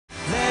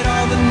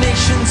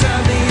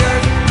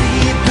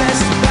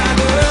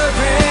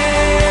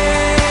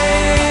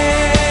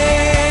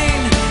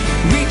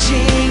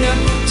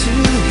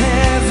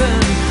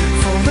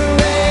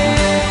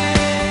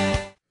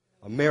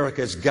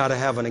America has got to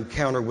have an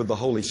encounter with the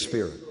Holy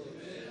Spirit.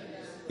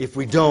 If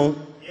we don't,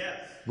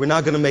 we're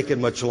not going to make it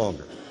much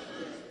longer.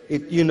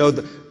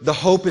 The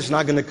hope is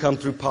not going to come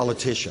through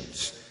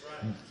politicians.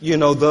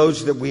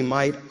 Those that we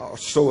might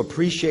so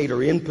appreciate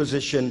or in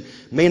position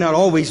may not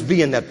always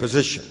be in that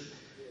position.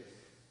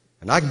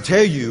 And I can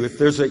tell you,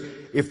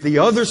 if the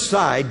other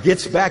side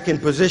gets back in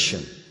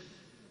position,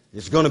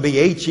 it's going to be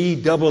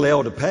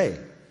HELL to pay.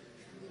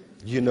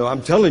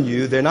 I'm telling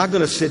you, they're not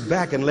going to sit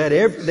back and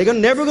they're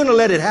never going to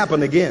let it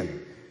happen again.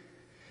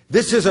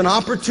 This is an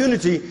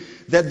opportunity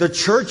that the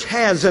church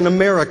has in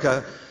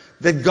America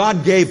that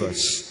God gave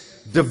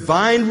us.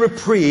 Divine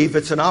reprieve.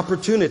 It's an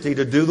opportunity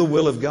to do the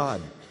will of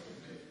God.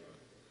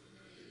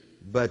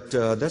 But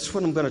that's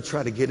what I'm going to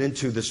try to get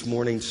into this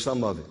morning,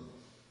 some of it.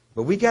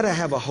 But we got to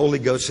have a Holy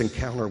Ghost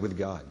encounter with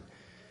God.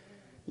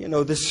 I'm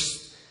going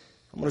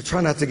to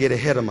try not to get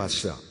ahead of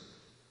myself.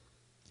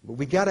 But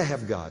we got to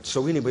have God.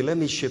 So anyway, let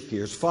me shift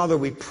gears. Father,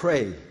 we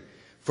pray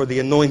for the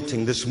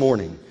anointing this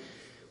morning.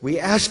 We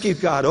ask you,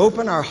 God,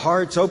 open our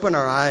hearts, open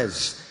our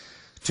eyes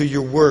to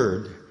your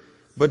word.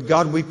 But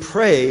God, we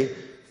pray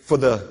for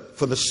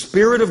the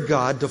Spirit of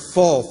God to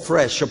fall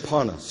fresh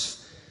upon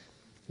us.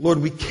 Lord,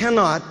 we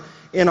cannot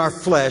in our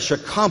flesh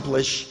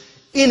accomplish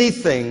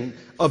anything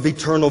of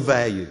eternal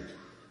value.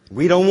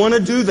 We don't want to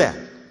do that.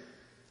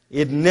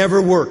 It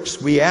never works.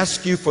 We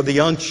ask you for the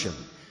unction.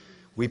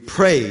 We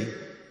pray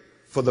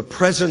for the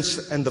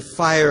presence and the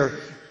fire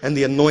and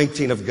the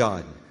anointing of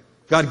God.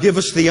 God, give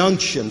us the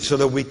unction so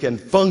that we can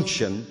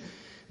function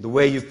the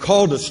way you've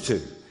called us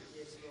to.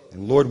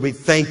 And Lord, we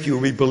thank you.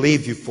 We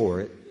believe you for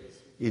it.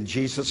 In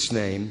Jesus'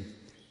 name,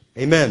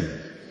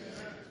 amen.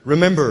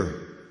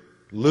 Remember,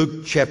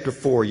 Luke chapter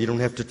 4. You don't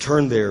have to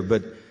turn there,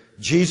 but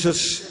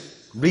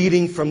Jesus,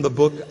 reading from the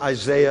book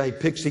Isaiah,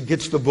 he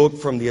gets the book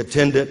from the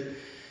attendant,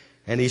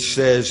 and he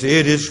says,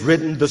 "It is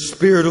written, the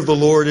Spirit of the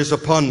Lord is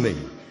upon me,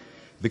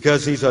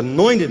 because He's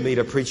anointed me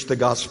to preach the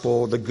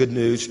gospel, the good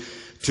news,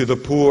 to the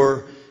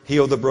poor,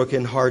 heal the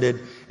brokenhearted."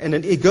 And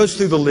then he goes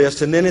through the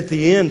list, and then at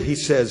the end he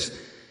says,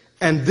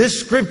 "And this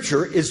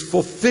scripture is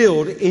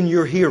fulfilled in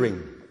your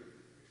hearing."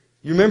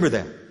 You remember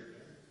that?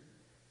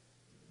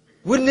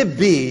 Wouldn't it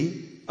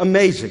be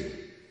amazing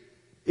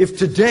if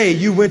today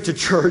you went to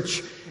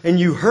church and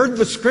you heard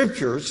the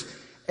scriptures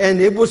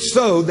and it was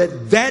so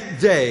that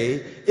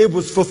day it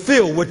was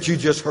fulfilled what you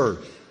just heard?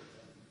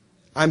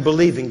 I'm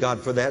believing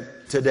God for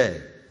that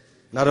today.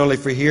 Not only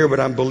for here, but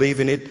I'm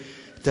believing it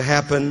to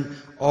happen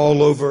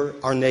all over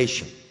our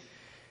nation.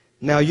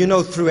 Now,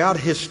 throughout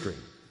history,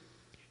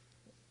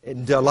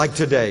 and like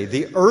today,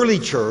 the early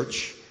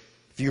church,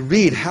 if you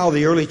read how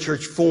the early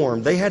church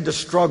formed, they had to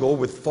struggle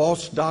with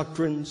false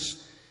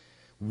doctrines,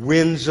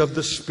 winds of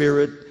the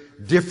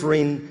Spirit,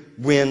 differing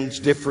winds,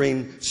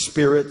 differing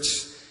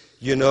spirits.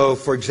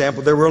 For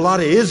example, there were a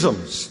lot of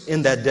isms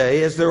in that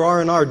day, as there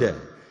are in our day.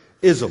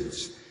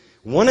 Isms.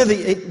 One of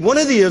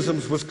the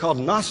isms was called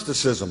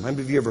Gnosticism. How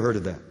many of you ever heard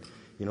of that?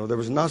 There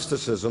was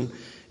Gnosticism,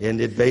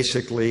 and it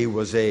basically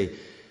was a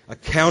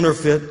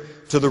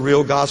counterfeit to the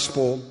real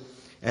gospel.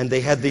 And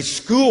they had these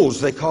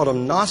schools, they called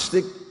them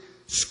Gnostic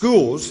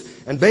schools.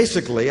 And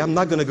basically, I'm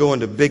not going to go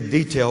into big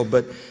detail,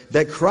 but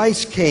that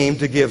Christ came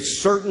to give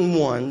certain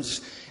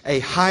ones a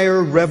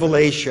higher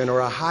revelation or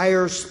a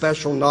higher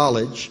special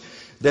knowledge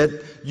that,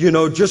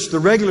 just the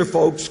regular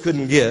folks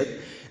couldn't get.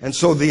 And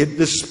so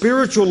the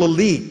spiritual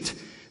elite,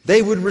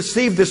 they would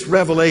receive this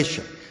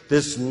revelation,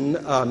 this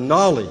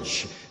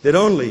knowledge that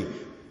only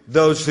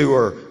those who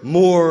are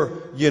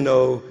more,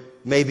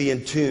 maybe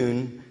in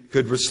tune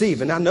could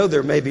receive. And I know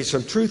there may be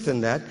some truth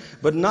in that,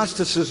 but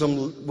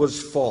Gnosticism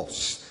was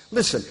false.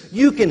 Listen,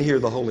 you can hear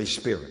the Holy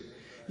Spirit.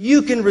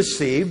 You can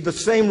receive the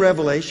same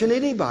revelation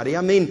anybody.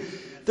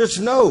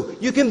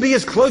 You can be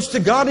as close to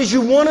God as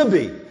you want to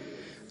be.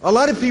 A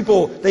lot of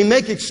people, they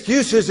make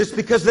excuses. It's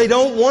because they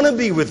don't want to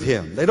be with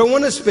Him. They don't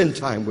want to spend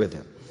time with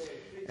Him.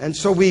 And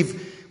so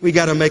we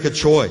got to make a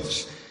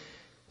choice.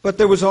 But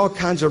there was all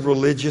kinds of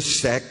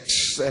religious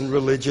sects and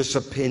religious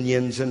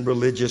opinions and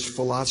religious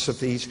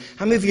philosophies.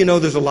 How many of you know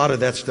there's a lot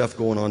of that stuff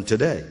going on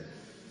today?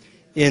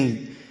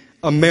 In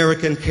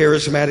American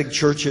charismatic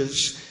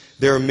churches,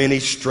 there are many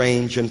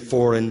strange and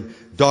foreign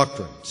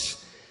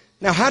doctrines.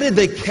 Now, how did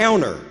they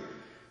counter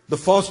the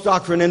false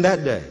doctrine in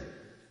that day?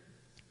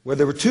 Well,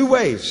 there were two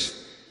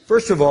ways.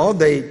 First of all,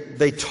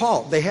 they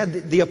taught. They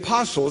had the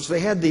apostles,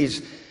 they had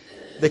these,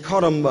 they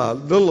called them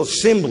little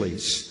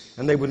assemblies,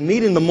 and they would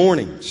meet in the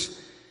mornings.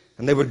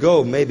 And they would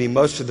go maybe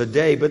most of the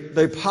day, but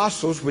the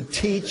apostles would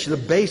teach the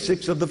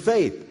basics of the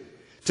faith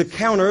to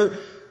counter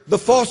the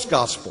false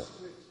gospel.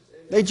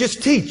 They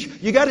just teach.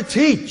 You got to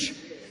teach.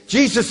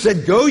 Jesus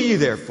said, "Go ye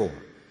therefore."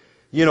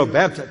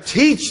 Baptize.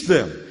 Teach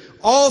them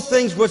all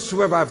things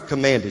whatsoever I've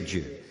commanded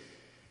you.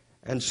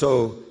 And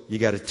so you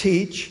got to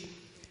teach,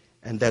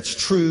 and that's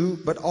true,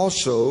 but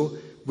also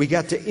we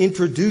got to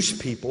introduce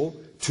people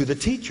to the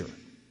teacher,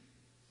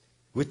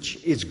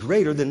 which is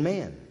greater than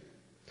man.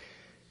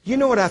 You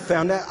know what I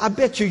found out? I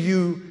bet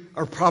you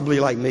are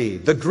probably like me.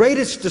 The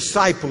greatest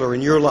discipler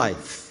in your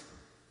life,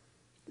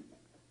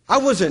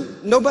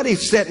 Nobody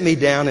set me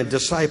down and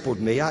discipled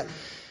me.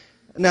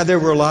 Now, there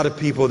were a lot of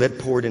people that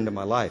poured into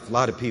my life. A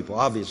lot of people,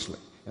 obviously.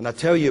 And I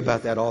tell you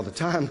about that all the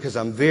time because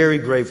I'm very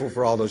grateful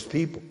for all those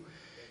people.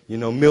 You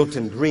know,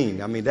 Milton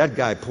Green. I mean, that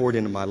guy poured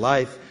into my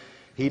life.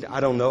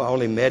 I don't know, I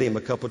only met him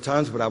a couple of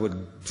times, but I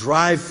would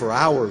drive for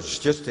hours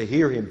just to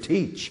hear him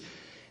teach.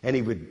 And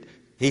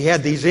he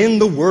had these in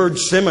the Word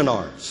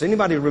seminars.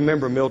 Anybody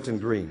remember Milton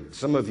Green?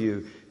 Some of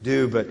you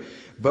do,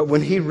 but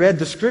when he read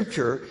the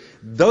Scripture,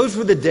 those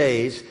were the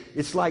days,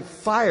 it's like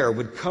fire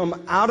would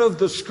come out of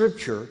the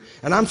Scripture,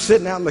 and I'm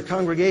sitting out in the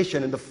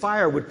congregation, and the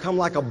fire would come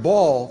like a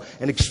ball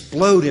and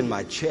explode in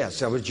my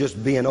chest. I was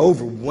just being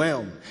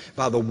overwhelmed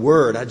by the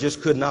Word. I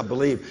just could not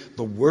believe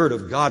the Word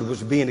of God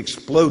was being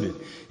exploded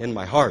in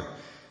my heart.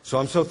 So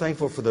I'm so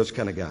thankful for those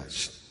kind of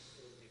guys.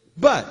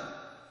 But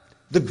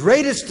the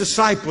greatest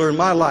discipler in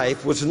my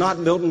life was not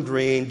Milton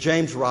Green,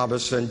 James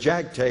Robison,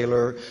 Jack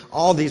Taylor,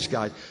 all these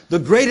guys. The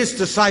greatest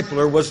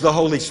discipler was the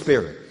Holy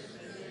Spirit.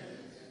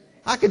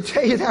 I can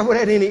tell you that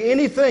without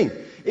anything.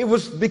 It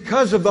was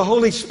because of the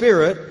Holy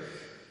Spirit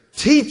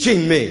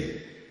teaching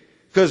me.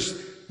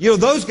 Because, you know,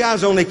 those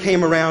guys only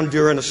came around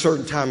during a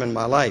certain time in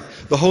my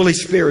life. The Holy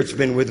Spirit's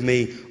been with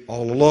me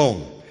all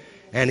along.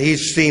 And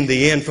He's seen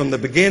the end from the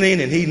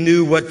beginning, and He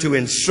knew what to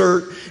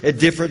insert at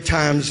different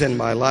times in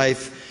my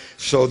life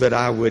so that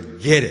I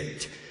would get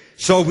it.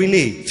 So we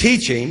need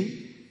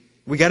teaching.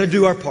 We got to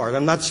do our part.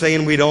 I'm not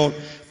saying we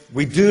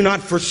do not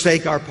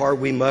forsake our part.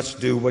 We must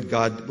do what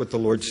the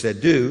Lord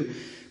said do.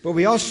 But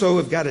we also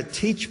have got to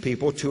teach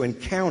people to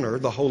encounter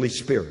the Holy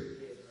Spirit.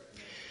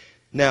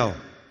 Now,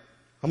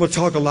 I'm going to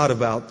talk a lot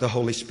about the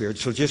Holy Spirit,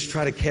 so just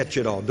try to catch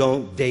it all.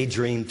 Don't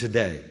daydream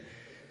today.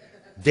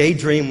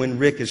 Daydream when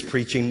Rick is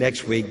preaching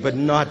next week, but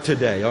not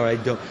today. All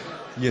right, don't,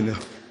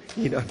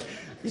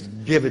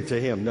 just give it to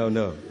him.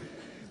 No.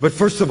 But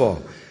first of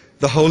all,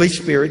 the Holy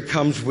Spirit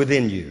comes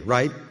within you,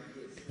 right?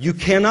 You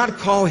cannot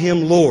call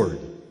Him Lord.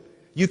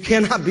 You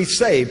cannot be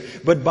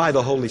saved but by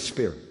the Holy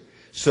Spirit.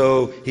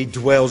 So He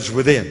dwells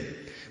within.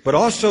 But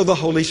also the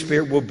Holy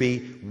Spirit will be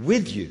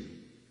with you,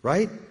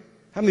 right?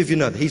 How many of you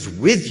know that? He's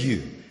with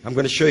you. I'm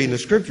going to show you in the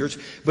Scriptures.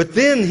 But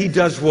then He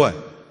does what?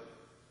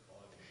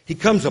 He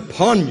comes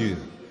upon you.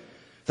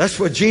 That's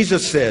what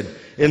Jesus said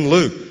in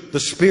Luke. The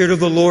Spirit of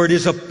the Lord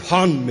is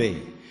upon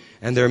me.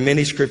 And there are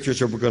many Scriptures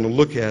that we're going to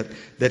look at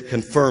that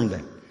confirm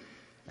that.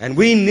 And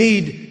we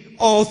need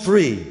all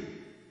three.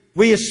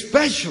 We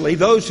especially,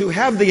 those who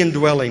have the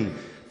indwelling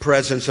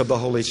presence of the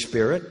Holy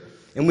Spirit,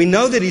 and we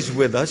know that He's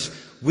with us,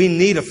 we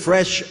need a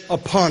fresh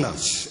upon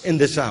us in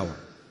this hour.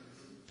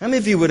 How many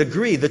of you would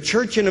agree? The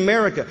church in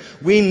America,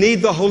 we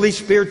need the Holy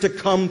Spirit to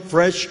come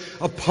fresh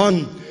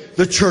upon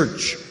the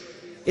church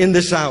in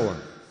this hour.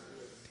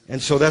 And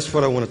so that's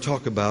what I want to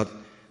talk about,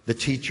 the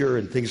teacher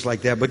and things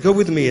like that. But go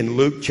with me in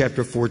Luke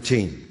chapter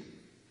 14.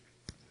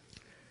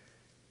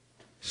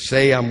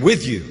 Say, I'm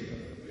with you.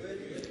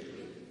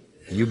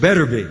 You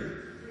better be.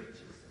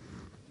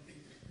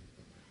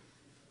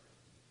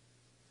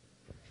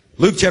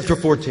 Luke chapter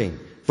 14,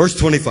 verse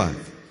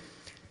 25.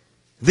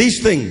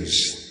 These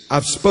things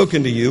I've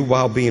spoken to you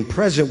while being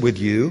present with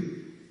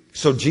you.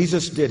 So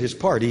Jesus did His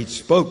part. He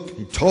spoke,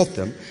 He taught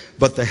them.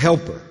 But the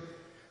Helper,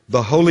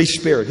 the Holy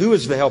Spirit. Who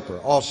is the Helper?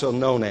 Also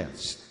known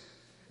as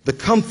the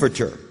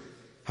Comforter.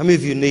 How many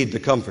of you need the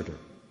Comforter?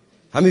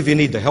 How many of you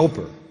need the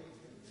Helper?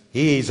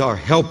 He's our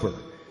Helper.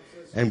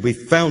 And we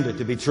found it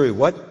to be true.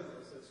 What?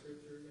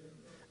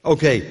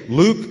 Okay,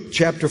 Luke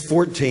chapter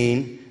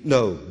 14.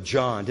 No,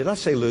 John. Did I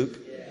say Luke?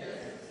 Yes.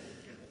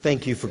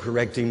 Thank you for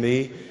correcting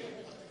me.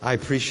 I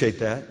appreciate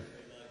that.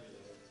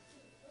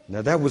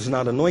 Now that was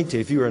not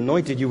anointed. If you were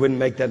anointed, you wouldn't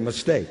make that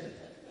mistake.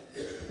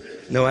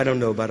 No, I don't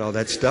know about all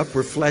that stuff.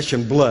 We're flesh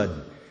and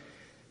blood.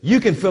 You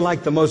can feel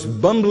like the most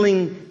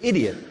bumbling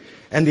idiot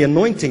and the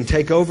anointing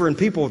take over and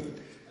people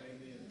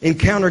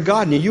encounter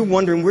God and you're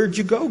wondering, where'd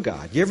you go,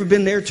 God? You ever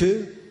been there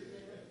too?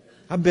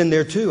 I've been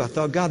there too. I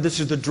thought, God, this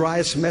is the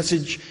driest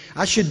message.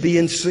 I should be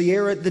in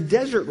Sierra, the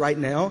desert right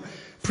now,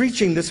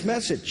 preaching this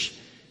message.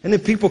 And then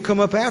people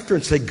come up after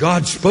and say,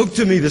 God spoke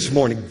to me this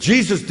morning.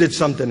 Jesus did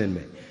something in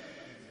me.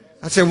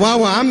 I said,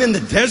 wow, I'm in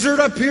the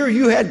desert up here.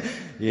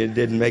 It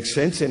didn't make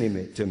sense to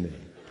me.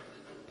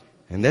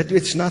 And that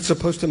it's not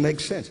supposed to make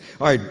sense.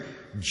 All right,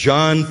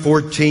 John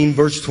 14,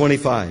 verse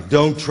 25.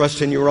 Don't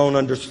trust in your own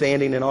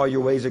understanding, in all your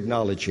ways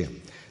acknowledge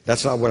Him.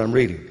 That's not what I'm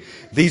reading.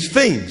 These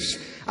things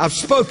I've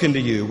spoken to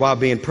you while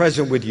being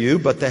present with you,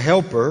 but the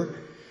Helper,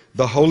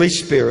 the Holy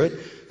Spirit,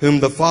 whom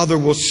the Father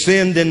will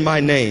send in my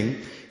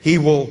name, He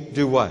will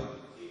do what?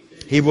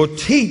 He will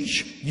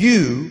teach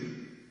you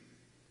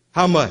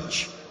how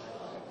much?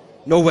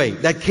 No,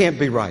 wait, that can't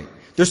be right.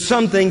 There's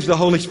some things the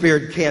Holy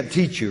Spirit can't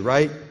teach you,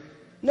 right?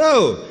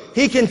 No,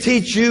 He can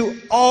teach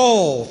you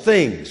all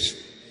things.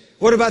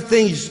 What about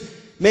things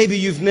maybe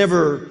you've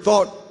never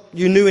thought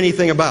you knew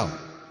anything about?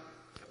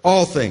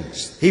 All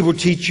things. He will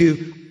teach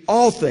you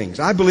all things.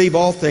 I believe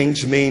all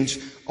things means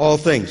all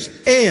things.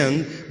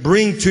 And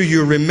bring to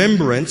your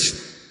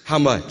remembrance how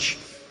much?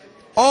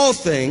 All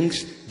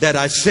things that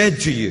I said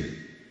to you.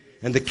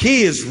 And the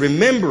key is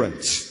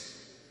remembrance.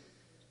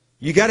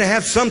 You got to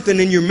have something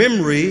in your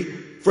memory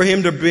for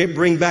him to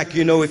bring back.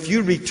 You know, if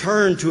you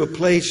return to a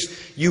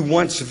place you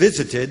once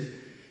visited,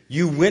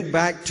 you went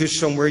back to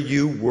somewhere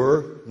you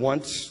were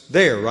once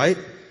there, right?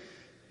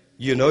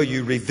 You know,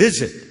 you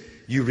revisit,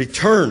 you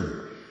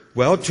return.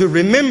 Well, to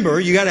remember,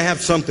 you got to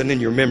have something in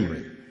your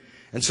memory.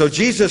 And so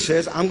Jesus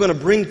says, I'm going to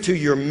bring to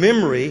your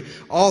memory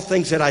all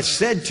things that I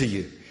said to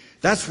you.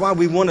 That's why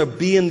we want to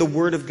be in the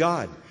Word of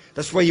God.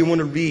 That's why you want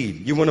to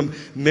read. You want to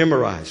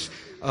memorize.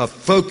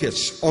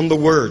 Focus on the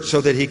Word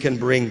so that he can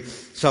bring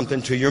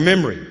something to your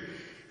memory.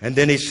 And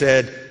then he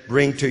said,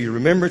 bring to your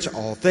remembrance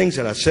all things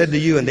that I said to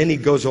you. And then he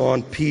goes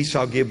on, peace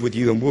I'll give with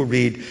you. And we'll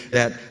read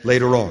that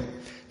later on.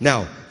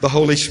 Now, the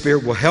Holy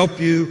Spirit will help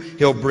you.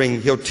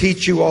 He'll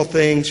teach you all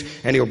things,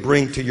 and he'll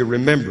bring to your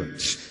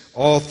remembrance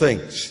all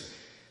things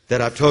that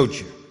I've told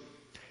you.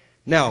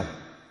 Now,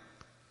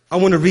 I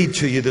want to read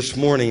to you this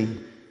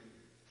morning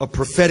a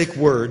prophetic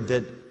word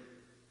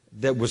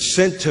that was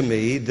sent to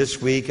me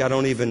this week. I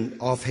don't even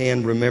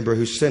offhand remember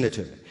who sent it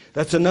to me.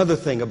 That's another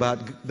thing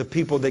about the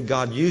people that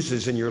God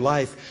uses in your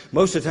life.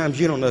 Most of the times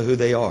you don't know who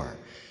they are.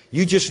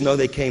 You just know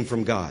they came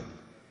from God.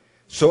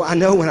 So I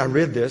know when I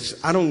read this,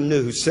 I don't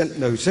know who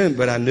sent it,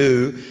 but I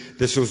knew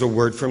this was a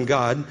word from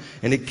God,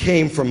 and it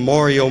came from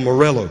Mario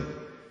Morello.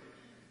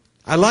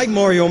 I like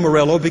Mario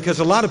Morello because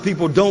a lot of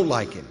people don't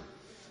like him,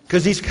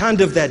 because he's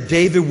kind of that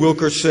David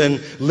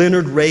Wilkerson,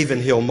 Leonard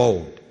Ravenhill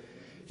mold,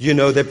 you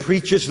know, that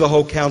preaches the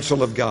whole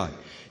counsel of God.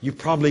 You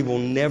probably will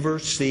never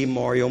see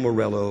Mario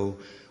Morello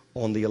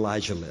on the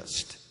Elijah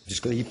list.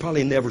 You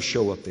probably never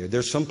show up there.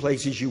 There's some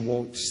places you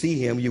won't see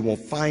him, you won't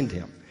find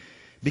him,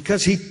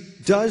 because he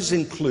does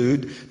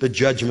include the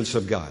judgments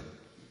of God.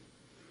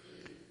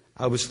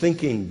 I was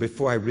thinking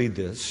before I read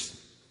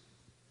this,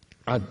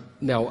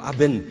 now I've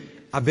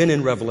been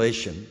in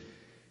Revelation,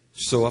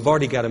 so I've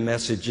already got a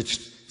message.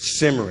 It's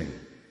simmering.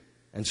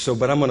 And so,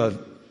 but I'm going to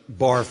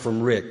borrow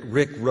from Rick.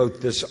 Rick wrote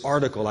this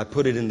article. I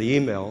put it in the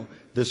email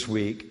this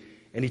week,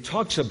 and he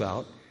talks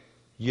about,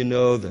 you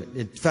know, that,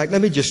 in fact,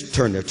 let me just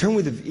turn there. Turn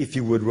with it, if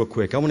you would, real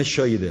quick. I want to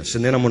show you this,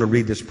 and then I'm going to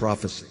read this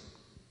prophecy.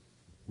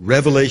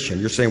 Revelation.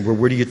 You're saying, well,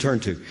 where do you turn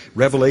to?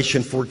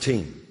 Revelation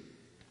 14.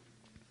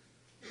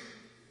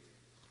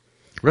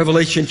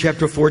 Revelation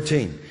chapter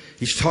 14.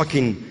 He's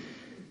talking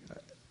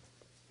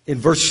in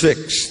verse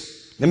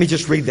 6. Let me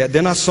just read that.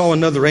 Then I saw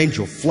another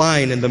angel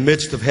flying in the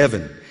midst of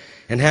heaven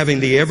and having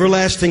the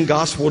everlasting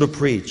gospel to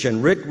preach.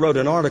 And Rick wrote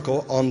an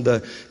article on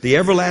the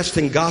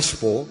everlasting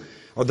gospel,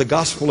 or the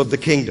gospel of the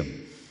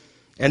kingdom.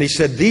 And he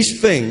said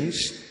these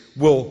things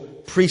will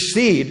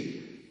precede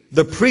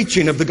the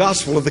preaching of the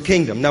gospel of the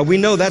kingdom. Now we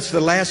know that's the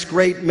last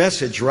great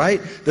message, right?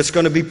 That's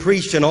going to be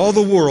preached in all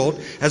the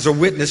world as a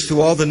witness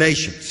to all the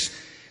nations.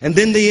 And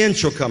then the end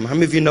shall come. How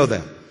many of you know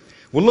that?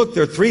 Well, look,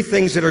 there are three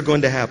things that are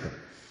going to happen.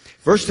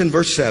 First, in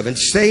verse 7,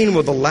 saying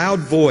with a loud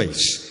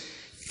voice,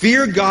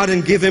 fear God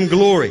and give him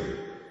glory,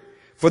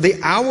 for the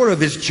hour of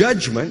his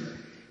judgment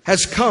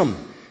has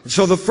come.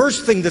 So the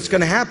first thing that's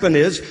going to happen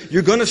is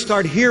you're going to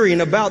start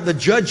hearing about the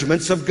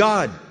judgments of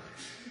God.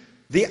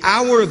 The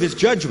hour of his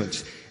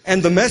judgments.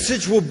 And the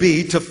message will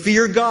be to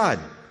fear God.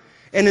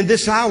 And in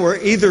this hour,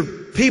 either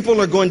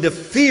people are going to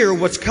fear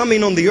what's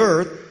coming on the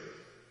earth,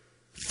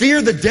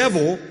 fear the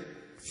devil,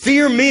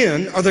 fear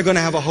men, or they're going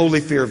to have a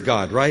holy fear of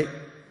God, right?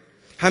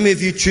 How many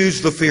of you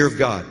choose the fear of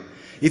God?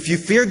 If you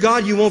fear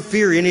God, you won't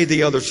fear any of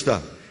the other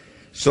stuff.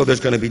 So there's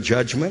going to be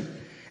judgment.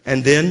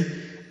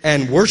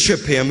 And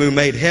worship him who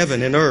made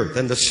heaven and earth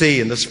and the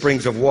sea and the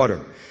springs of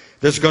water.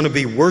 There's going to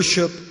be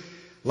worship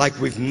like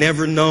we've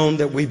never known,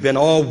 that we've been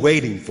all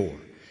waiting for,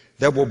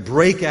 that will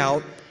break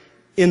out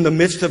in the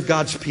midst of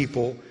God's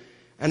people.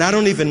 And I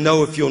don't even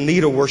know if you'll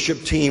need a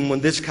worship team when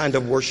this kind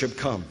of worship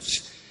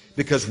comes,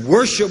 because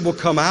worship will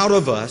come out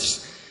of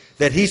us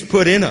that he's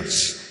put in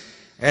us,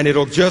 and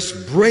it'll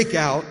just break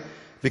out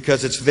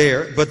because it's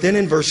there. But then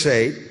in verse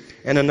 8,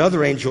 and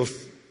another angel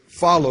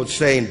followed,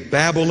 saying,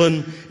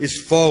 Babylon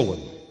is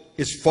fallen,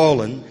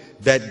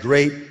 that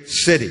great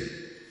city.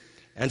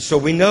 And so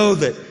we know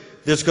that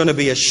there's going to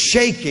be a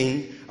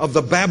shaking of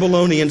the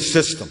Babylonian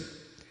system.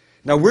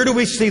 Now, where do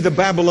we see the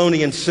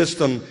Babylonian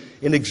system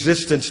in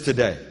existence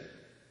today?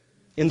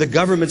 In the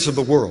governments of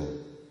the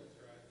world.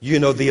 You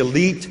know, the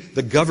elite,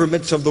 the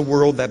governments of the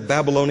world, that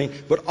Babylonian.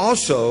 But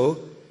also,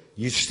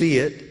 you see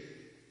it,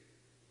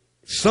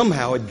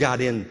 somehow it got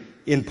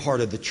in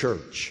part of the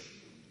church.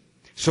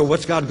 So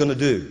what's God going to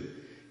do?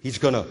 He's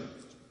going to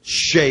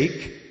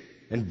shake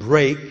and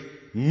break,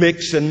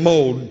 mix and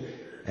mold,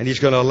 and he's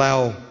going to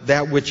allow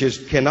that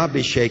which cannot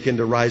be shaken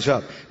to rise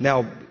up.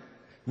 Now,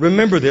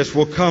 remember this.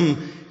 We'll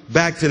come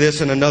back to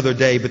this in another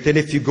day, but then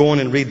if you go on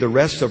and read the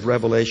rest of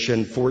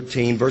Revelation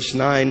 14, verse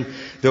 9,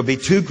 there'll be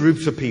two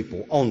groups of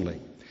people only.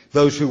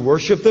 Those who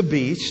worship the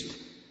beast,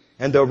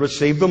 and they'll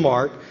receive the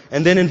mark.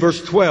 And then in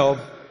verse 12,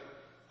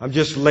 I'm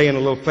just laying a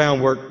little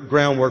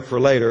groundwork for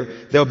later,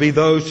 there'll be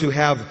those who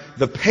have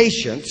the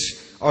patience,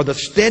 or the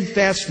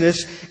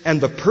steadfastness and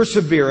the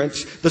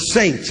perseverance, the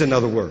saints, in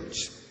other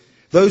words.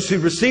 Those who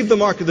receive the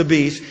mark of the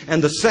beast,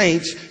 and the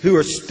saints who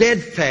are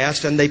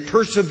steadfast and they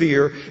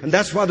persevere. And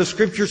that's why the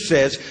Scripture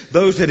says,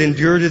 those that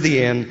endure to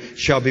the end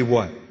shall be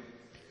what?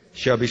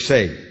 Shall be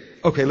saved.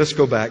 Okay, let's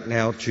go back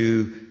now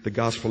to the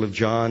Gospel of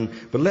John.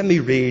 But let me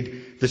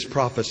read this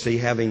prophecy,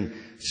 having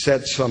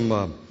set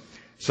some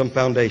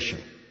foundation.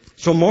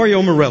 So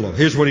Mario Morello,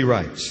 here's what he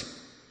writes.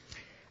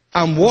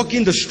 I'm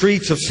walking the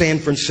streets of San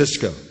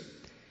Francisco.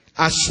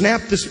 I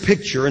snapped this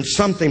picture and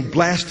something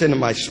blasted into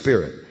my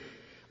spirit.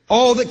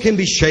 All that can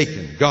be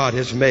shaken, God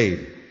has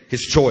made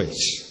His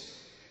choice.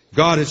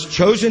 God has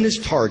chosen His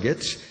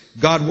targets.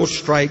 God will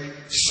strike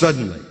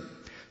suddenly.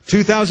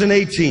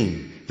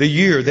 2018, the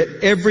year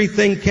that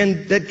everything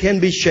that can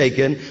be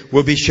shaken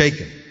will be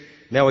shaken.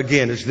 Now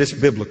again, is this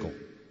biblical?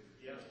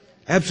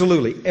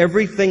 Absolutely.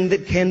 Everything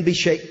that can be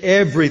shaken,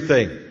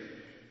 everything.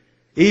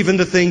 Even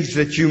the things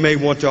that you may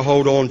want to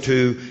hold on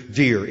to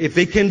dear. If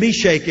it can be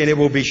shaken, it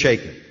will be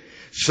shaken.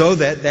 So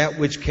that that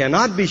which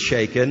cannot be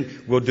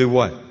shaken will do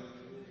what?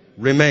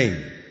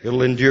 Remain.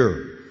 It'll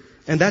endure.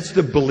 And that's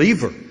the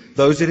believer.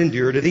 Those that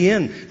endure to the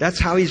end. That's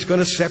how He's going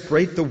to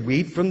separate the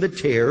wheat from the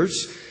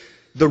tares,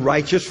 the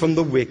righteous from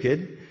the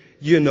wicked.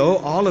 You know,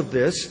 all of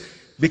this,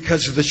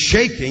 because the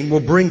shaking will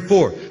bring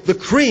forth. The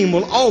cream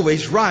will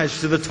always rise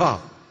to the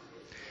top.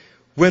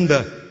 When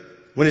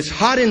it's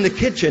hot in the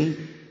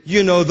kitchen,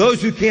 you know,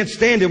 those who can't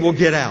stand it will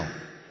get out.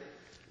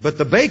 But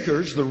the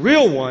bakers, the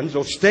real ones,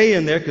 will stay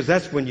in there, because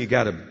that's when you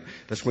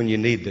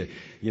need the,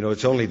 you know,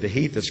 it's only the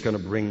heat that's going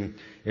to bring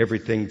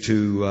everything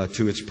to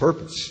its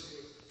purpose.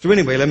 So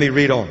anyway, let me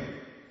read on.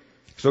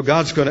 So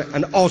God's going to,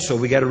 and also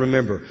we got to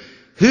remember,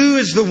 who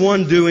is the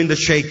one doing the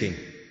shaking?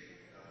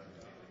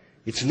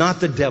 It's not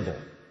the devil.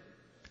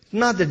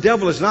 The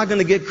devil is not going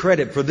to get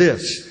credit for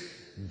this.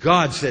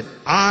 God said,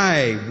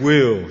 I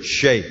will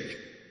shake.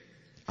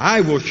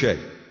 I will shake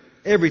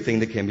everything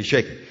that can be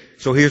shaken.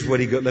 So here's what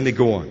let me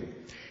go on.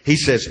 He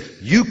says,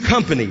 you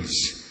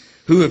companies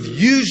who have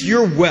used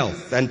your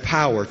wealth and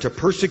power to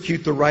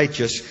persecute the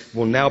righteous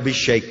will now be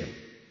shaken.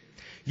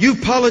 You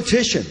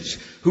politicians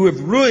who have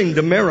ruined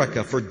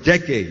America for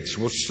decades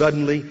will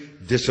suddenly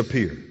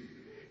disappear.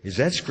 Is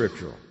that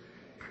scriptural?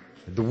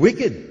 The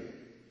wicked,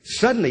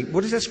 suddenly,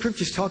 what does that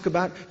scripture talk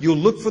about? You'll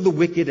look for the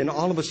wicked and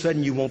all of a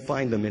sudden you won't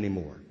find them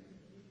anymore.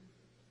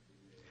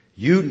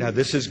 Now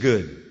this is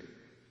good.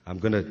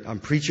 I'm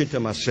preaching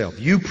to myself.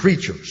 You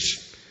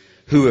preachers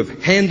who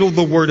have handled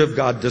the Word of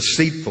God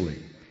deceitfully,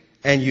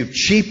 and you've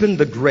cheapened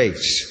the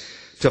grace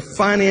to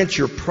finance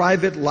your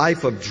private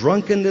life of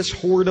drunkenness,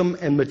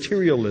 whoredom, and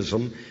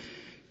materialism,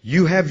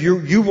 you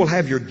will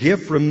have your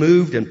gift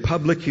removed in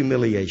public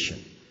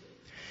humiliation.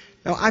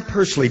 Now, I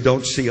personally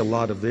don't see a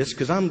lot of this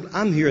because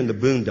I'm here in the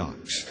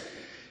boondocks.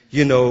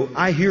 You know,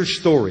 I hear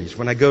stories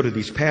when I go to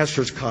these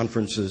pastors'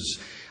 conferences.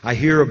 I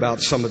hear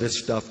about some of this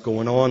stuff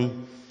going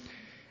on.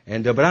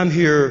 But I'm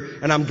here,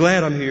 and I'm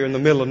glad I'm here in the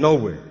middle of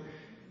nowhere.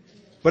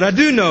 But I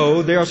do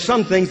know there are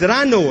some things that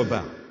I know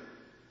about.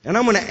 And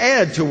I'm going to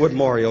add to what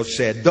Mario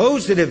said.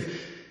 Those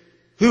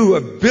who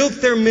have built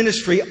their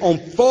ministry on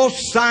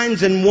false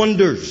signs and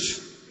wonders,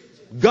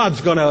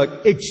 God's going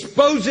to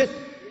expose it,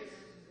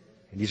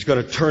 and He's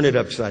going to turn it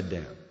upside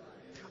down.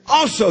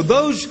 Also,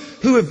 those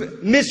who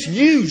have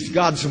misused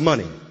God's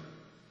money.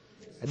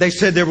 They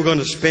said they were going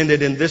to spend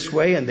it in this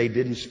way, and they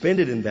didn't spend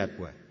it in that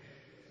way.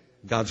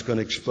 God's going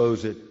to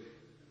expose it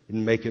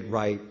and make it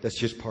right. That's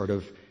just part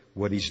of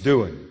what He's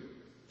doing.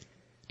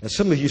 Now,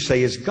 some of you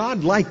say, is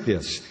God like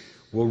this?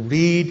 Well,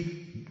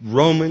 read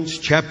Romans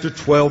chapter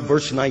 12,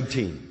 verse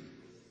 19.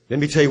 Let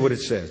me tell you what it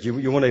says.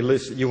 You want to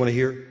listen? You want to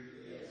hear?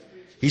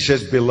 He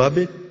says,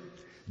 Beloved,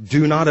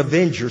 do not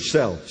avenge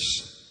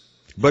yourselves,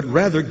 but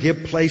rather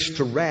give place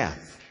to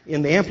wrath.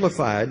 In the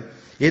Amplified,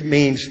 it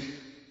means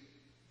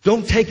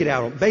don't take it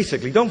out.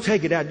 Basically, don't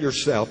take it out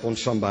yourself on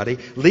somebody.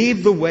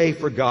 Leave the way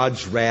for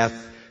God's wrath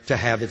to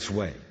have its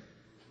way.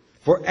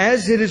 For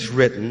as it is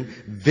written,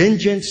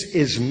 vengeance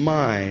is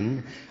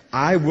mine,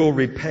 I will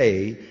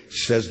repay,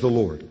 says the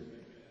Lord.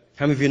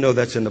 How many of you know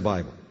that's in the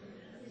Bible?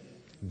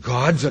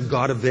 God's a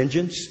God of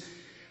vengeance.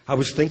 I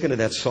was thinking of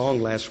that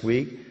song last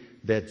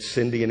week that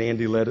Cindy and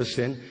Andy led us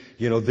in.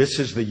 You know, this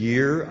is the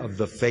year of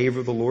the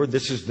favor of the Lord.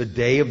 This is the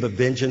day of the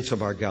vengeance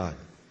of our God.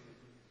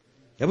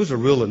 That was a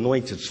real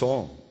anointed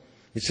song.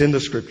 It's in the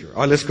scripture.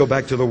 All right, let's go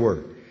back to the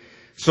word.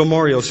 So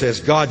Mario says,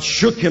 God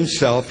shook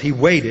Himself. He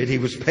waited. He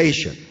was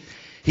patient.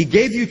 He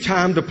gave you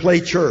time to play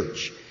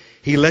church.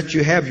 He let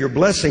you have your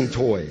blessing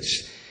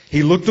toys.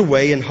 He looked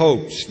away in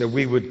hopes that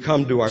we would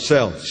come to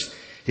ourselves.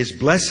 His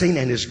blessing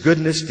and His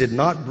goodness did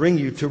not bring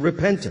you to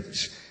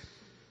repentance.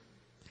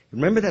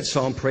 Remember that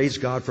song, Praise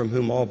God from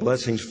whom all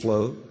blessings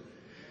flow?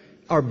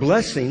 Our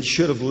blessings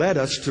should have led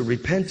us to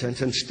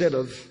repentance instead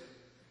of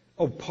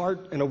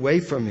apart and away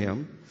from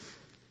Him.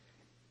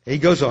 He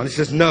goes on, he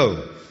says,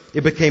 no,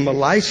 it became a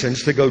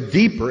license to go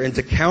deeper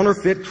into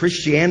counterfeit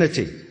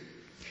Christianity.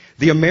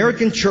 The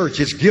American church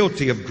is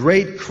guilty of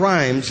great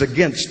crimes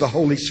against the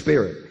Holy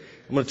Spirit.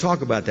 I'm going to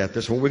talk about that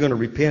this morning. We're going to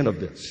repent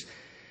of this.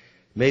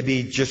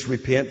 Maybe just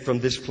repent from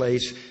this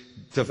place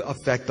to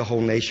affect the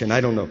whole nation.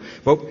 I don't know.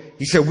 But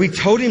he said, we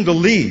told him to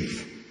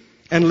leave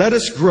and let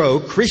us grow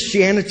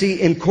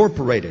Christianity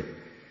Incorporated.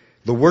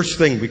 The worst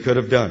thing we could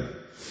have done.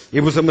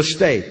 It was a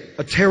mistake,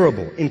 a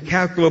terrible,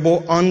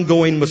 incalculable,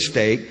 ongoing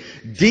mistake,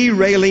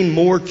 derailing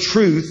more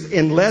truth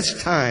in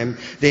less time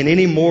than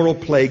any moral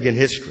plague in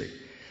history.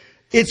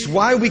 It's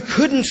why we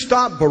couldn't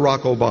stop Barack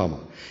Obama.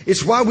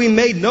 It's why we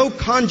made no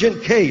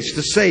cogent case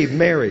to save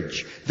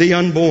marriage, the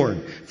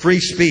unborn,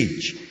 free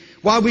speech.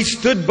 Why we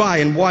stood by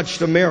and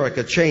watched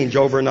America change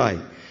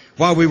overnight.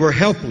 Why we were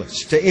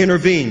helpless to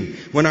intervene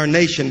when our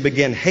nation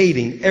began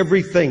hating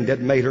everything that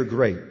made her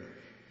great.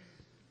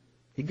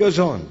 He goes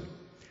on.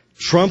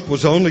 Trump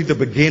was only the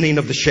beginning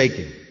of the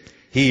shaking.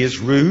 He is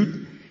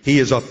rude. He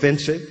is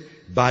offensive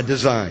by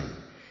design.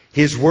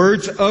 His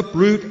words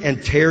uproot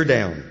and tear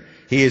down.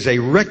 He is a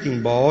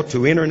wrecking ball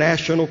to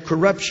international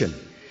corruption.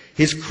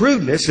 His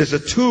crudeness is a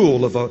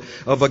tool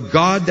of a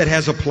God that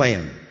has a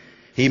plan.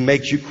 He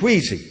makes you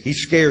queasy. He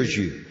scares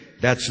you.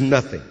 That's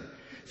nothing.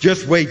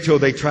 Just wait till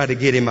they try to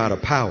get him out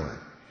of power.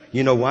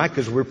 You know why?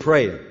 Because we're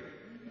praying.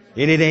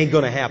 And it ain't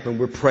going to happen.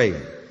 We're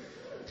praying.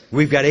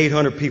 We've got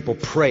 800 people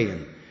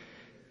praying.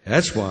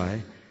 That's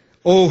why.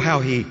 Oh, how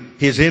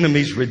his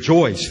enemies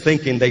rejoice,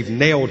 thinking they've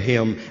nailed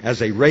him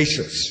as a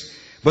racist.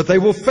 But they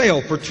will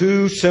fail for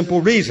two simple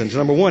reasons.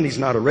 Number one, he's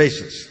not a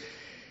racist.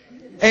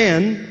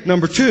 And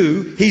number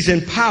two, he's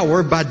in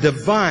power by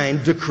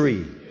divine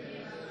decree.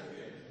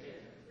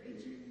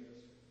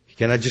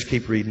 Can I just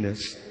keep reading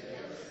this?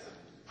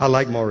 I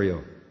like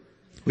Mario.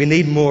 We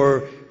need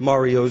more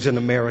Marios in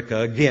America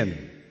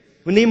again.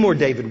 We need more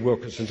David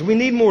Wilkersons. We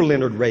need more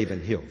Leonard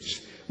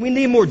Ravenhills. We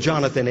need more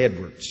Jonathan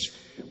Edwards.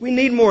 We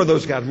need more of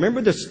those guys.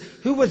 Remember this?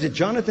 Who was it?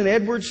 Jonathan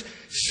Edwards?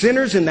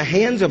 Sinners in the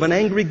hands of an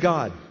angry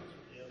God.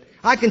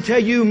 I can tell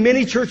you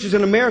many churches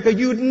in America,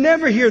 you would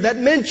never hear that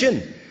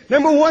mentioned.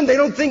 Number one, they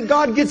don't think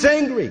God gets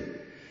angry.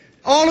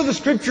 All of the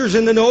scriptures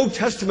in the Old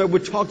Testament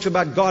which talks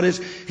about God is,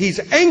 He's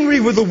angry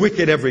with the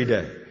wicked every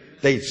day.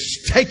 They've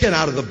taken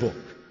out of the book.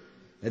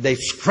 And they've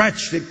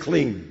scratched it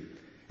clean.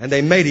 And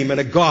they made Him in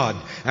a God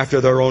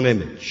after their own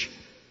image.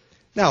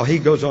 Now, he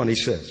goes on, he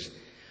says,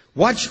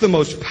 watch the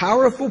most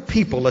powerful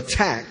people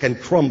attack and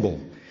crumble.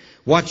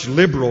 Watch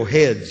liberal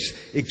heads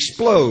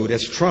explode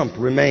as Trump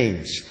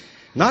remains.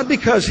 Not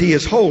because he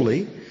is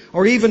holy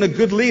or even a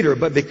good leader,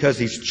 but because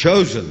he's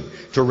chosen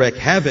to wreak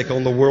havoc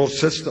on the world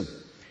system.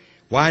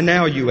 Why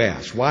now, you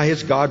ask? Why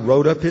has God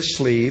rolled up His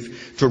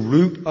sleeve to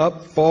root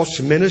up false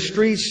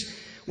ministries?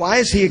 Why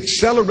is He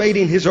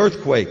accelerating His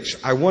earthquakes?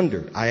 I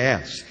wondered, I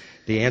asked.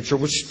 The answer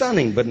was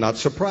stunning but not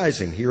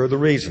surprising. Here are the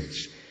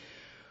reasons.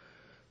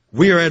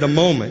 We are at a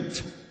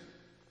moment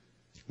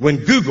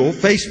when Google,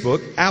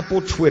 Facebook,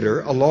 Apple,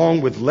 Twitter,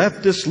 along with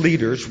leftist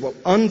leaders, will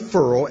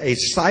unfurl a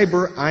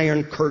cyber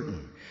iron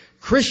curtain.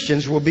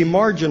 Christians will be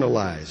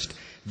marginalized.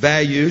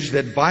 Values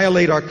that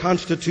violate our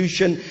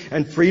Constitution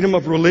and freedom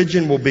of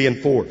religion will be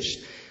enforced.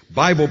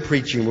 Bible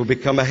preaching will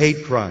become a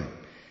hate crime.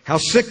 How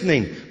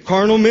sickening.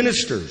 Carnal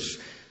ministers.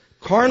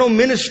 Carnal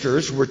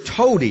ministers were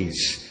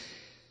toadies.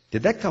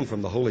 Did that come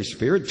from the Holy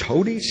Spirit?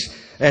 Toadies?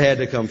 That had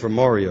to come from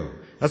Mario.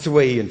 That's the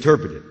way he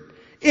interpreted it.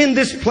 In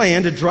this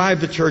plan to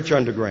drive the church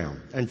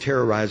underground and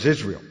terrorize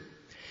Israel.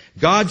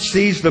 God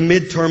sees the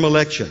midterm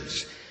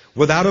elections.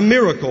 Without a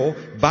miracle,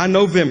 by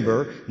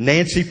November,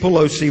 Nancy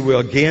Pelosi will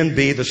again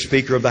be the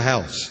Speaker of the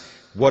House.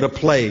 What a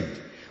plague.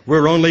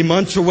 We're only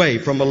months away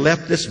from a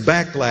leftist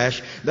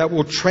backlash that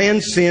will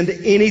transcend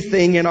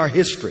anything in our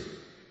history.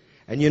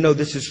 And you know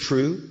this is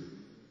true.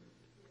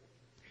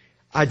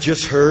 I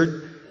just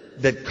heard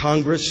that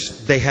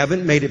Congress, they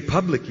haven't made it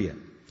public yet.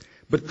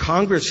 But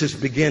Congress has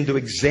begun to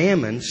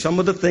examine some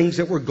of the things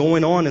that were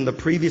going on in the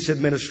previous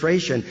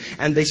administration,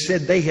 and they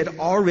said they had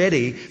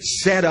already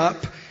set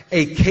up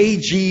a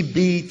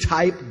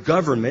KGB-type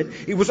government.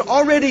 It was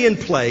already in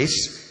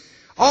place.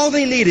 All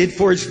they needed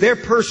for is their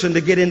person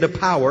to get into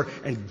power,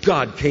 and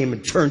God came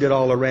and turned it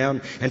all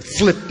around and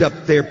flipped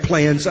up their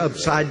plans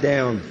upside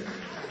down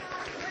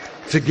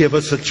to give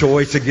us a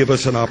choice, to give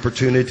us an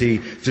opportunity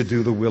to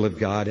do the will of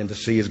God and to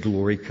see His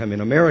glory come in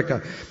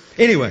America.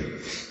 Anyway,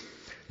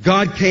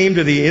 God came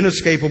to the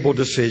inescapable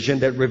decision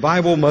that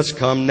revival must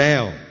come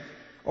now,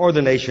 or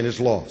the nation is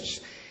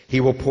lost. He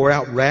will pour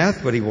out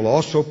wrath, but He will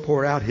also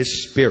pour out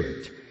His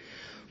Spirit.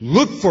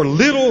 Look for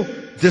little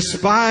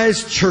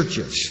despised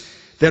churches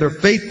that are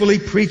faithfully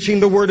preaching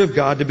the Word of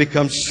God to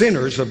become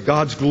centers of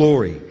God's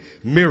glory,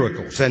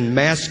 miracles, and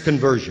mass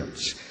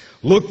conversions.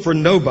 Look for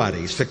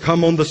nobodies to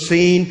come on the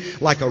scene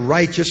like a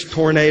righteous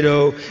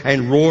tornado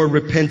and roar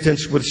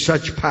repentance with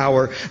such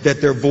power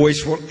that their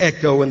voice will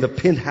echo in the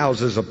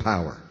penthouses of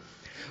power.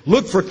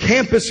 Look for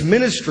campus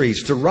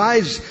ministries to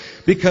rise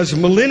because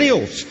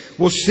millennials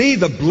will see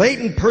the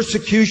blatant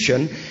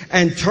persecution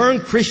and turn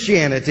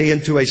Christianity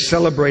into a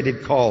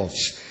celebrated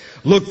cause.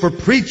 Look for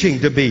preaching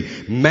to be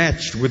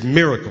matched with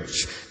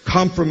miracles,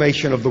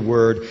 confirmation of the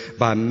Word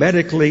by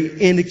medically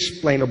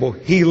inexplainable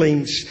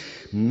healings,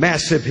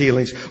 massive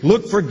healings.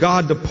 Look for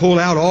God to pull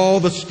out all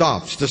the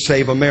stops to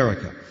save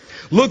America.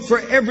 Look for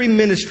every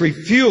ministry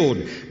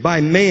fueled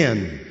by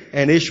man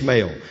and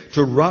Ishmael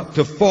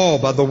to fall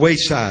by the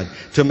wayside,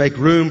 to make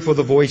room for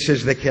the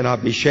voices that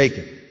cannot be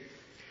shaken.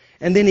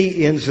 And then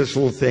he ends this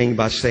little thing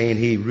by saying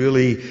he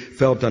really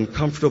felt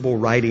uncomfortable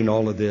writing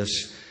all of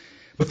this.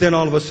 But then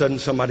all of a sudden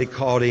somebody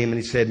called him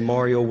and he said,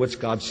 Mario, what's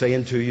God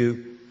saying to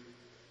you?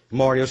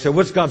 Mario said,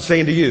 what's God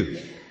saying to you?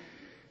 And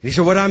he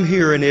said, what I'm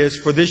hearing is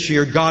for this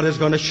year, God is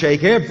going to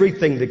shake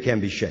everything that can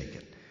be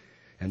shaken.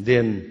 And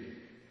then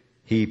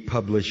he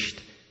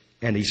published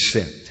and he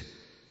sent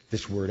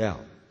this word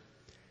out.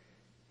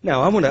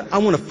 Now, I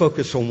want to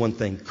focus on one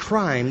thing,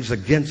 crimes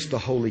against the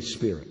Holy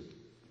Spirit.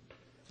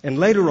 And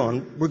later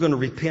on, we're going to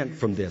repent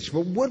from this.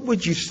 But what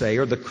would you say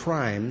are the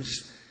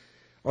crimes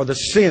or the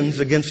sins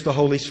against the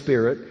Holy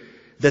Spirit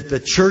that the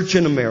church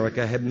in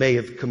America may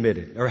have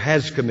committed or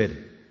has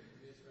committed?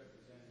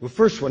 Well,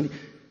 first one,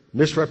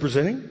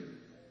 misrepresenting.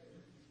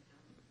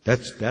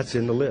 That's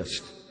in the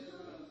list.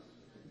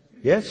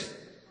 Yes?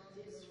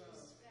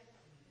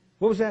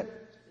 What was that?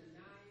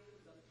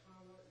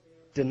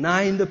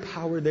 Denying the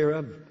power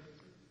thereof.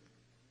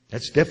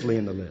 That's definitely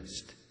in the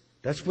list.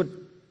 That's what,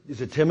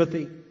 is it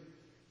Timothy?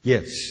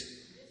 Yes.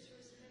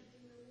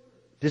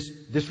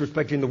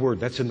 Disrespecting the word.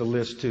 That's in the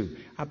list too.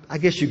 I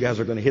guess you guys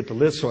are going to hit the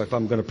list, so if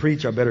I'm going to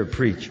preach, I better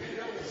preach.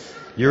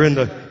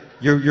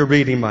 You're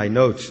reading my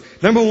notes.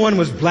 Number one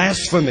was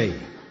blasphemy.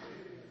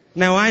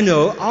 Now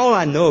all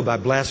I know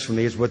about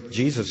blasphemy is what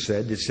Jesus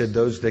said. It said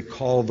those that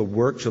call the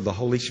works of the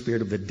Holy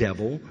Spirit of the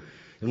devil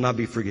will not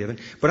be forgiven.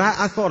 But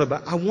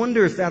I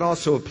wonder if that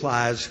also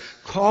applies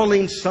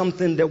calling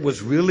something that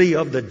was really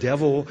of the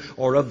devil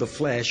or of the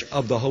flesh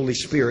of the Holy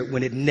Spirit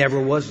when it never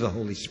was the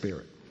Holy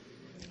Spirit.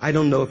 I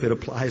don't know if it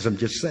applies, I'm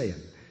just saying.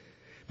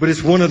 But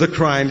it's one of the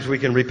crimes we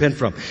can repent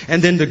from.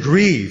 And then to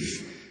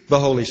grieve the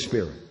Holy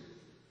Spirit.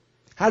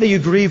 How do you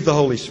grieve the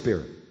Holy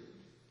Spirit?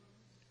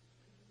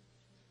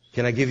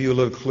 Can I give you a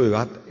little clue?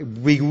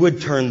 We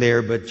would turn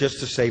there, but just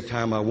to save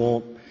time, I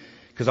won't,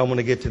 because I want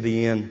to get to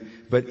the end.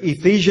 But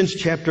Ephesians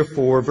chapter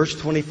 4, verse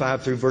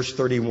 25 through verse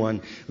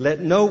 31,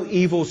 let no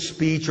evil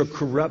speech or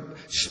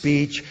corrupt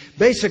speech.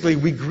 Basically,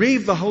 we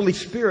grieve the Holy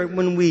Spirit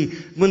when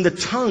the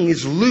tongue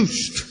is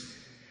loosed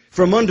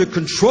from under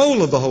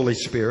control of the Holy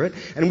Spirit,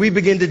 and we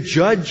begin to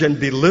judge and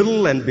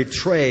belittle and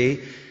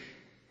betray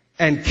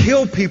and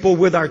kill people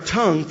with our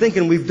tongue,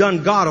 thinking we've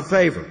done God a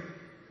favor.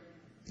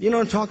 You know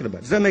what I'm talking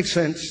about? Does that make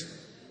sense?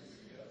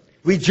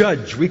 We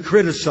judge, we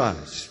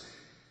criticize,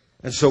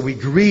 and so we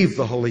grieve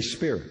the Holy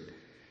Spirit.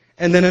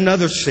 And then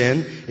another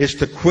sin is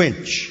to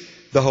quench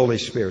the Holy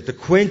Spirit. To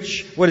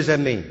quench, what does that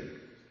mean?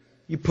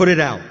 You put it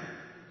out.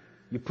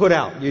 You put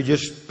out. You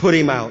just put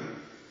Him out.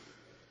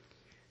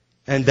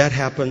 And that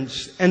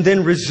happens. And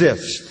then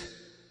resist.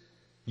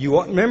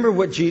 Remember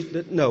what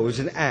Jesus, no, it was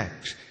in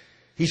Acts.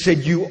 He said,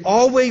 you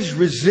always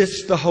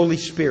resist the Holy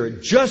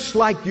Spirit, just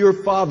like your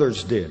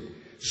fathers did.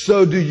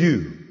 So do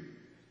you.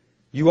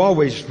 You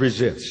always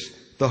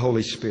resist the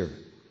Holy Spirit.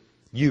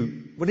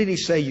 What did he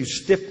say? You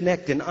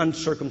stiff-necked and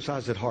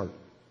uncircumcised at heart.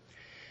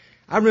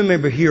 I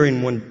remember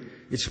hearing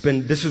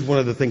this is one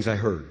of the things I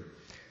heard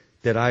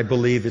that I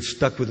believe it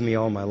stuck with me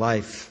all my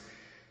life.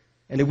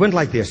 And it went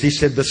like this. He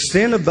said, the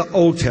sin of the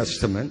Old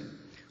Testament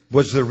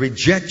was the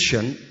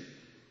rejection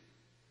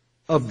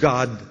of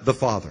God the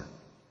Father.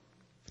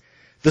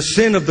 The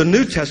sin of the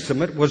New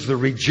Testament was the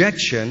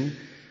rejection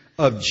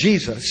of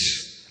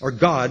Jesus, or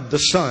God the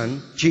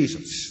Son,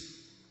 Jesus.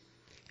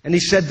 And he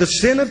said the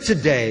sin of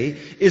today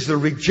is the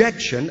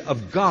rejection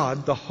of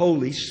God the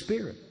Holy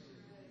Spirit.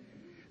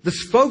 The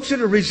folks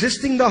that are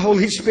resisting the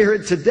Holy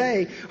Spirit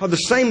today are the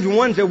same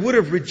ones that would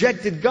have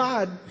rejected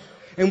God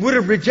and would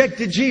have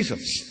rejected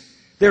Jesus.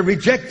 They're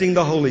rejecting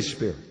the Holy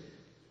Spirit.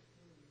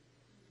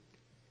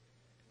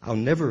 I'll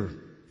never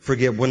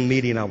forget one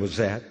meeting I was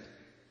at,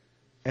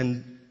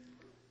 and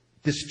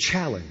this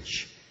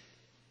challenge,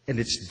 and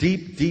it's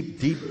deep, deep,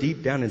 deep,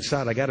 deep down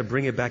inside. I got to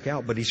bring it back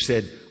out. But he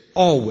said,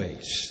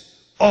 always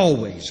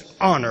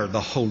honor the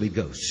Holy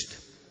Ghost.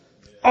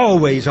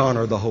 Always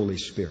honor the Holy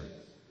Spirit.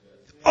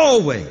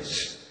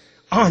 Always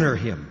honor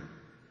Him.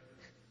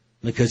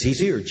 Because He's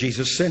here.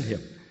 Jesus sent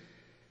Him.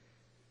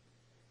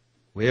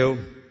 Well,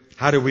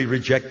 how do we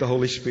reject the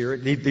Holy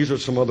Spirit? These are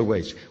some other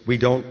ways. We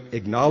don't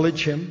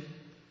acknowledge Him.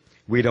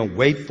 We don't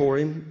wait for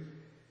Him.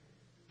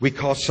 We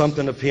call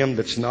something of Him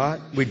that's not.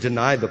 We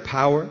deny the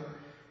power.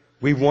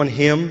 We want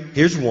Him.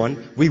 Here's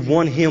one. We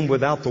want Him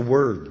without the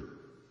Word.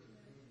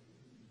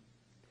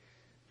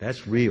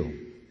 That's real.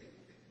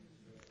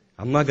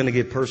 I'm not going to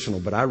get personal,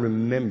 but I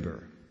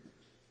remember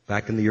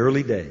back in the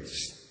early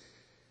days,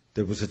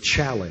 there was a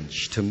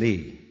challenge to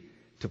me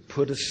to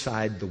put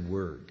aside the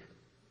Word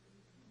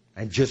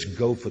and just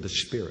go for the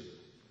Spirit.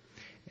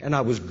 And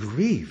I was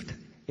grieved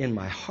in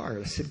my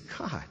heart. I said,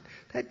 God,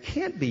 that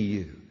can't be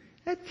you.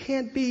 That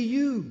can't be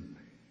you.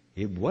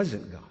 It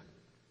wasn't God.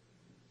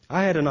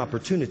 I had an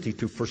opportunity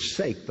to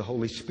forsake the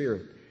Holy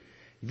Spirit.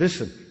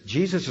 Listen,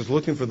 Jesus is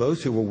looking for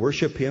those who will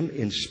worship Him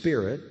in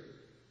spirit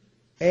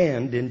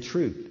and in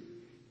truth.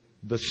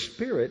 The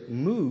Spirit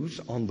moves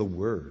on the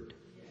Word.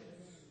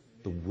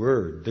 The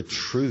Word, the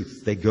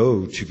truth, they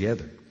go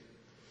together.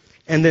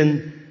 And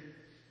then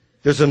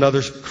there's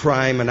another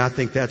crime, and I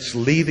think that's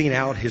leaving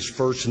out His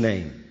first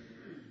name.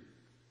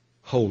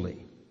 Holy.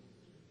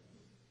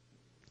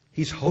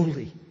 He's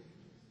holy.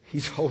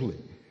 He's holy.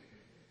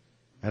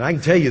 And I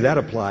can tell you that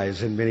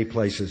applies in many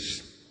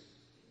places.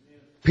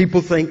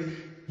 People think,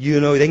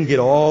 they can get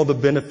all the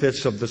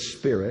benefits of the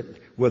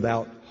Spirit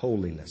without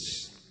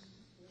holiness.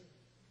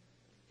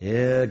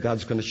 Yeah,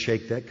 God's going to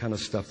shake that kind of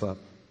stuff up.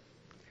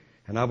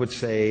 And I would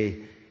say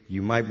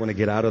you might want to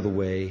get out of the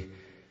way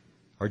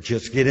or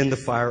just get in the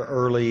fire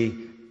early,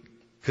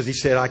 because He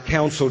said, I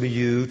counsel to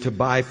you to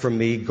buy from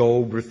me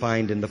gold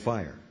refined in the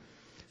fire.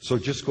 So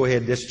just go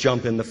ahead, just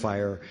jump in the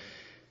fire.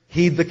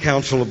 Heed the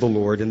counsel of the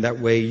Lord, and that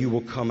way you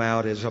will come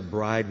out as a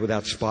bride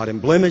without spot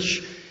and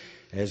blemish,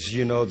 as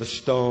the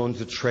stones,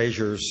 the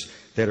treasures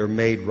that are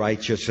made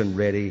righteous and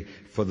ready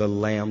for the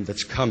Lamb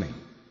that's coming.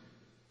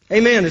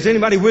 Amen. Is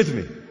anybody with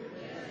me?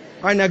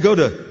 All right, now go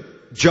to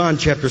John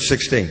chapter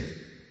 16.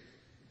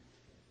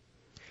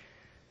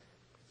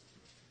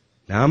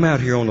 Now I'm out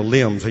here on a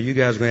limb, so you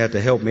guys are going to have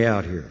to help me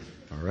out here.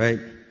 All right?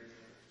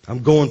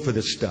 I'm going for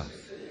this stuff.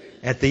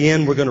 At the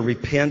end, we're going to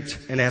repent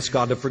and ask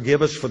God to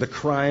forgive us for the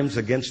crimes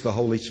against the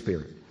Holy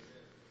Spirit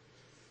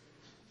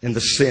and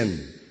the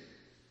sin,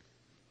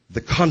 the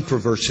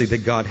controversy that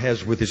God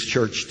has with His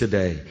church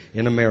today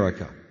in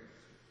America.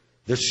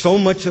 There's so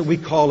much that we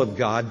call of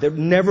God that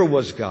never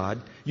was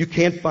God. You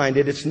can't find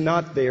it. It's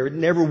not there. It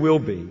never will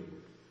be.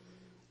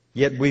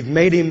 Yet we've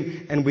made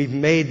Him, and we've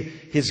made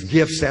His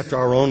gifts after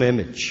our own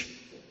image.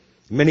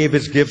 Many of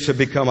His gifts have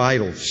become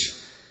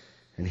idols,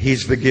 and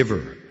He's the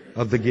giver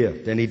of the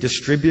gift, and He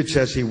distributes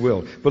as He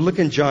will. But look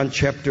in John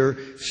chapter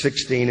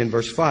 16 and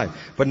verse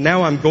 5. But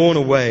now I'm going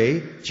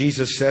away,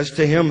 Jesus says,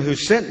 to Him who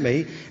sent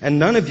me, and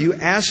none of you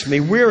asked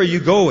me, where are you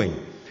going?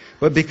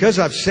 But because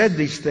I've said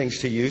these things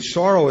to you,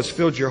 sorrow has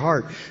filled your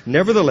heart.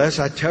 Nevertheless,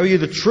 I tell you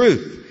the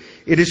truth.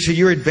 It is to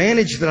your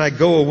advantage that I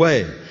go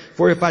away.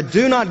 For if I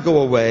do not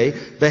go away,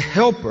 the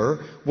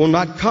Helper will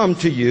not come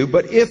to you.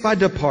 But if I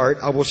depart,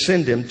 I will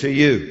send Him to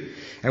you.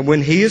 And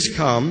when He is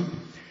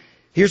come,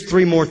 here's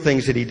three more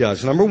things that He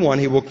does. Number one,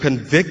 He will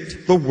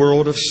convict the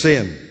world of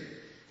sin,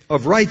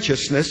 of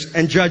righteousness,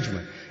 and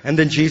judgment. And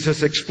then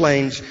Jesus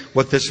explains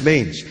what this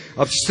means.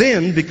 Of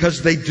sin,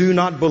 because they do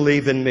not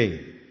believe in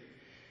me.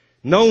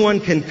 No one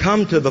can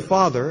come to the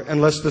Father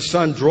unless the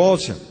Son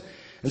draws him.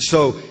 And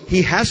so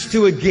He has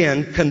to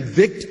again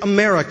convict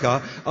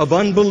America of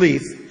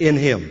unbelief in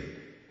Him,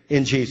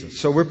 in Jesus.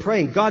 So we're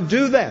praying, God,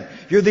 do that.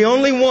 You're the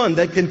only one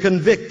that can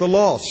convict the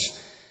lost.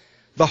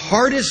 The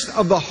hardest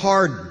of the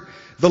hard,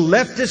 the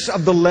leftist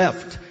of the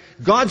left.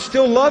 God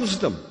still loves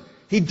them.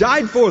 He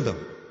died for them.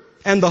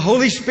 And the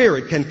Holy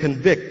Spirit can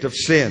convict of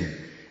sin.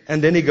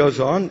 And then He goes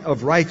on,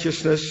 of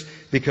righteousness,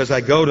 because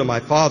I go to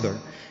my Father.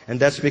 And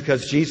that's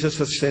because Jesus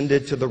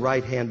ascended to the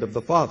right hand of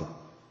the Father.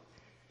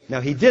 Now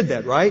He did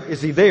that, right?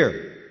 Is He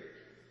there?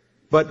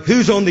 But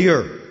who's on the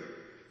earth?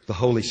 The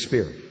Holy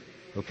Spirit.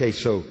 Okay,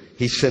 so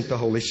He sent the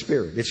Holy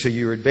Spirit. It's to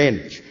your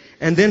advantage.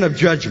 And then of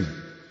judgment.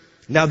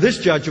 Now this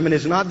judgment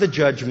is not the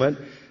judgment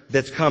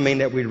that's coming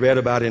that we read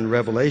about in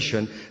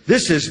Revelation.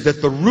 This is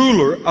that the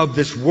ruler of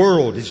this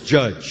world is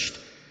judged.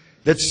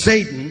 That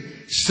Satan,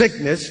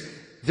 sickness,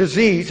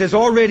 disease has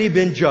already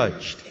been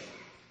judged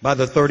by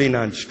the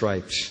 39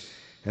 stripes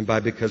and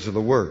because of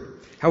the Word.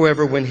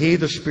 However, when He,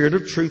 the Spirit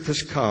of truth,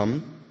 has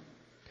come,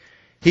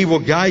 He will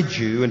guide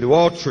you into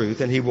all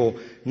truth, and He will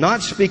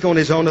not speak on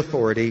His own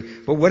authority,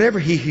 but whatever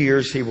He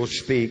hears, He will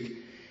speak,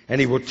 and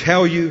He will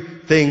tell you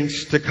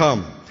things to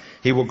come.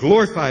 He will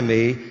glorify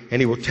me,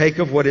 and He will take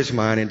of what is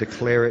mine and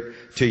declare it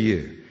to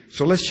you.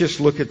 So let's just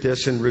look at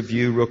this and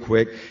review real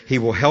quick. He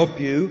will help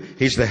you.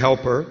 He's the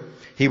helper.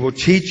 He will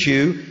teach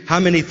you how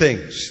many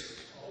things?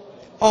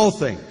 All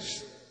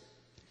things.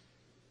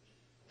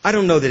 I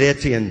don't know that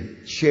Etienne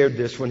shared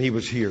this when he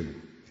was here,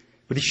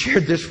 but he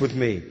shared this with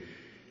me.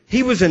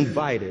 He was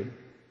invited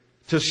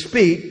to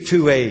speak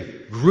to a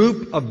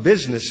group of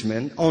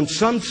businessmen on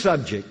some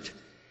subject.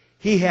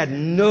 He had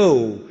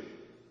no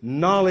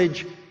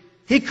knowledge.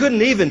 He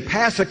couldn't even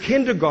pass a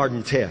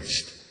kindergarten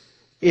test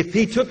if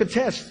he took a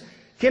test,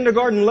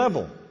 kindergarten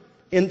level.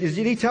 And did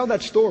he tell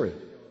that story?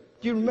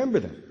 Do you remember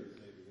that?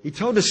 He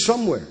told us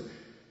somewhere.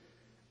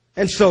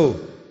 And so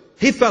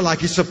he felt like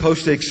he's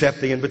supposed to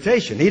accept the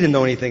invitation. He didn't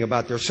know anything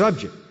about their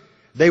subject.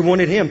 They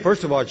wanted him.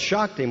 First of all, it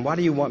shocked him. Why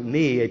do you want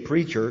me, a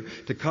preacher,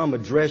 to come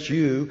address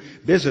you,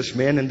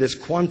 businessmen, and this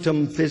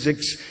quantum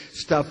physics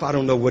stuff? I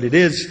don't know what it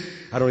is.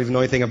 I don't even know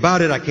anything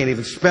about it. I can't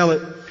even spell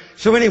it.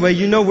 So anyway,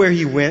 you know where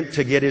he went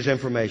to get his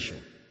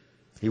information.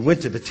 He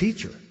went to the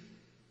teacher.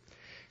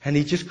 And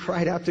he just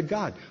cried out to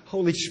God,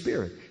 Holy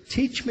Spirit,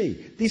 teach me.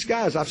 These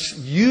guys,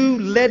 you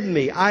led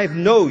me. I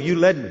know you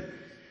led me.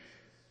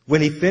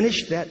 When he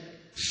finished that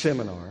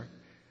seminar,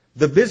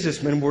 the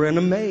businessmen were in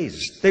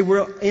amaze. They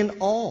were in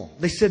awe.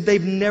 They said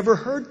they've never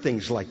heard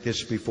things like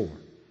this before.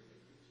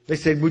 They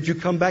said, would you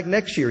come back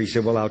next year? He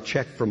said, well, I'll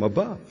check from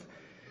above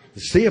to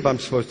see if I'm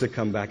supposed to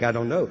come back. I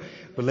don't know.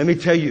 But let me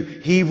tell you,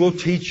 He will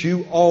teach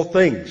you all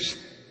things.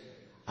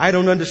 I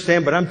don't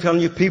understand, but I'm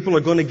telling you, people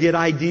are going to get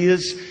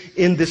ideas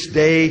in this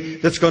day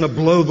that's going to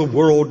blow the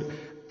world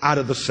out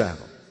of the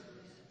saddle.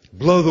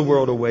 Blow the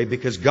world away,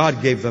 because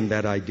God gave them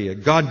that idea.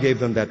 God gave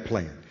them that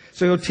plan.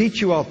 So He'll teach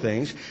you all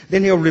things.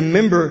 Then He'll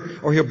remember,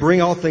 or He'll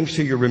bring all things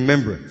to your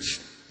remembrance.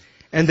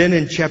 And then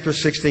in chapter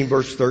 16,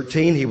 verse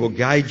 13, He will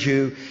guide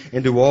you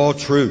into all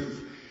truth.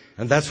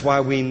 And that's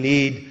why we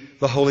need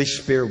the Holy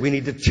Spirit. We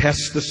need to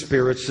test the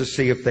spirits to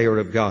see if they are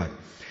of God.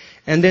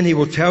 And then He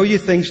will tell you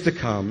things to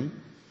come.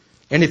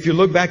 And if you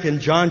look back in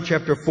John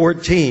chapter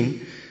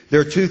 14,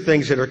 there are two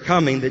things that are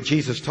coming that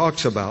Jesus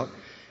talks about.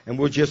 And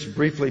we'll just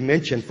briefly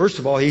mention. First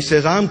of all, He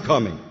says, I'm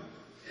coming.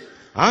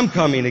 I'm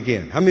coming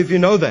again. How many of you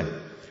know that?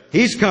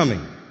 He's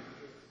coming.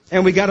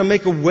 And we got to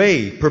make a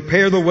way,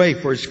 prepare the way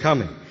for His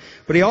coming.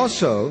 But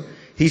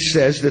He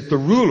says that the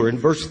ruler, in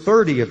verse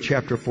 30 of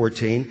chapter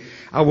 14,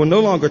 I will no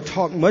longer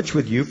talk much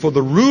with you, for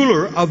the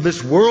ruler of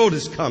this world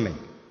is coming.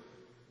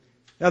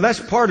 Now that's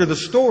part of the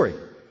story.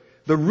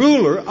 The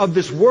ruler of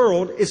this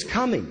world is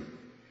coming.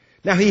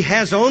 Now He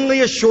has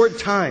only a short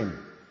time,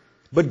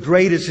 but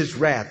great is His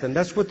wrath. And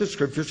that's what the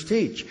Scriptures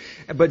teach.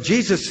 But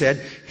Jesus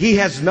said, He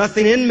has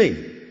nothing in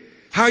me.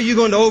 How are you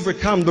going to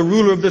overcome the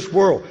ruler of this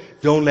world?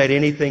 Don't let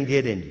anything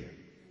get in you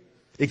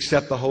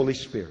except the Holy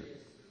Spirit.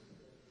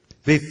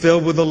 Be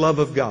filled with the love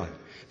of God.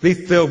 Be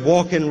filled,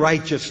 walk in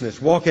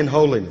righteousness, walk in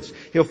holiness.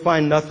 He'll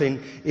find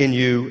nothing in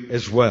you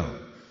as well.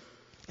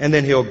 And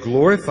then He'll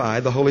glorify,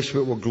 the Holy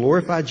Spirit will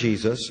glorify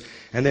Jesus,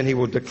 and then He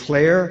will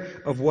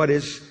declare of what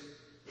is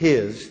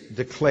His,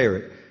 declare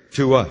it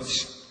to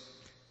us.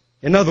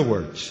 In other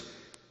words,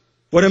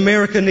 what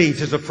America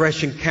needs is a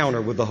fresh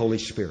encounter with the Holy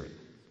Spirit.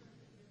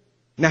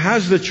 Now,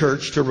 how's the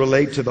church to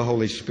relate to the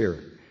Holy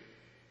Spirit?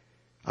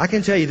 I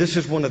can tell you this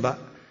is one of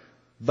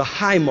the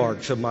high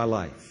marks of my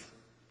life.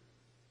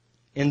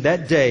 In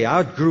that day,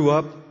 I grew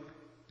up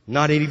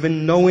not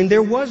even knowing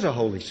there was a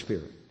Holy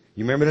Spirit.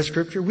 You remember that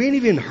scripture? We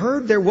hadn't even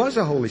heard there was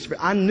a Holy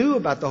Spirit. I knew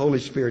about the Holy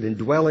Spirit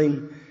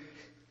indwelling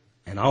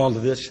and all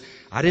of this.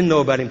 I didn't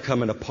know about Him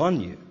coming upon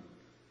you.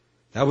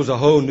 That was a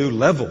whole new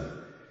level.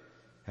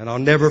 And I'll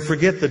never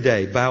forget the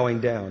day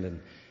bowing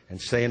down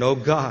and saying, oh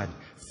God,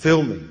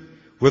 fill me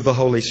with the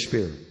Holy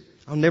Spirit.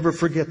 I'll never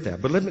forget that.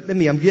 But let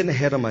me, I'm getting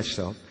ahead of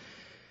myself.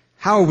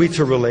 How are we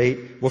to relate?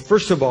 Well,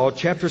 first of all,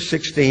 chapter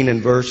 16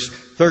 and verse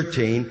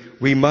 13,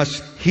 we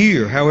must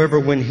hear. However,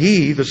 when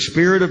He, the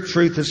Spirit of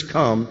truth, has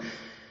come,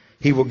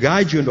 He will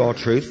guide you into all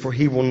truth, for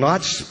He will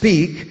not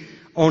speak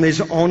on His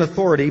own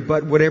authority,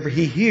 but whatever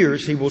He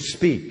hears, He will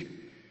speak.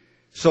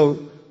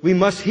 So we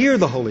must hear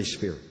the Holy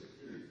Spirit.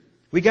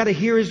 We got to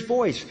hear His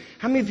voice.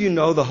 How many of you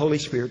know the Holy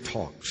Spirit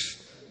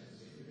talks?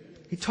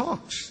 He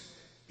talks.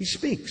 He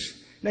speaks.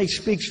 Now, He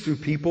speaks through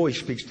people. He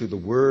speaks through the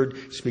Word.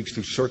 He speaks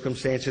through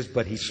circumstances,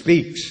 but He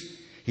speaks.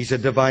 He's a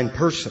divine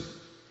person.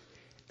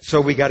 So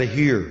we got to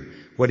hear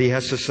what He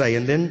has to say.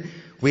 And then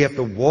we have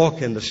to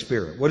walk in the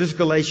Spirit. What does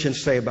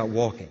Galatians say about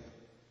walking?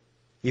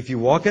 If you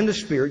walk in the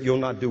Spirit, you'll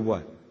not do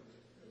what?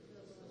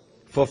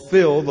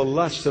 Fulfill the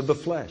lusts of the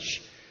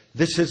flesh.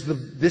 This is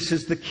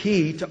the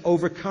key to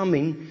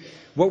overcoming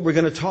what we're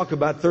going to talk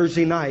about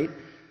Thursday night,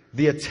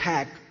 the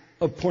attack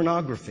of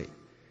pornography.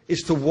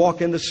 Is to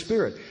walk in the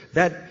Spirit.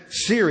 That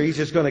series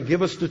is going to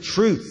give us the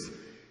truth.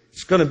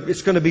 It's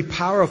going to be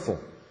powerful.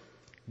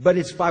 But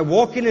it's by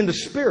walking in the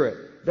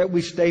Spirit that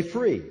we stay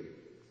free.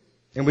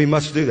 And we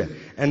must do that.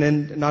 And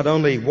then not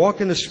only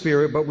walk in the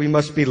Spirit, but we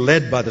must be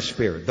led by the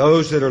Spirit.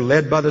 Those that are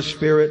led by the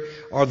Spirit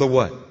are the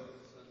what?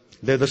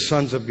 They're the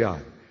sons of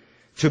God.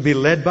 To be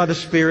led by the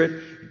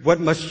Spirit, what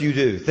must you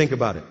do? Think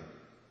about it.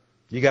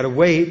 You got to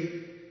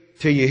wait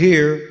till you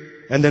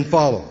hear and then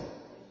follow.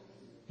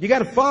 You got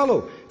to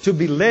follow. To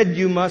be led,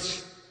 you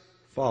must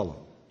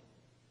follow.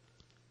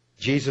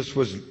 Jesus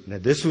was, now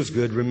this was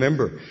good,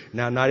 remember.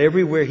 Now, not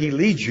everywhere He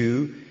leads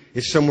you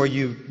is somewhere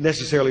you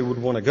necessarily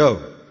would want to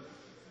go.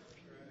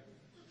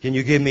 Can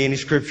you give me any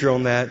scripture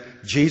on that?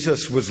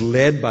 Jesus was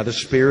led by the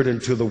Spirit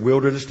into the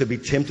wilderness to be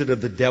tempted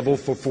of the devil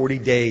for 40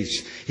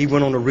 days. He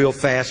went on a real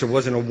fast. It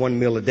wasn't a 1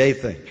 meal a day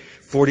thing.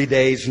 40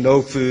 days,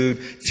 no food,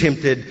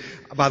 tempted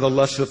by the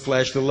lust of the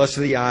flesh, the lust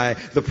of the eye,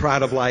 the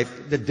pride of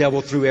life. The devil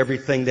threw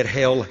everything that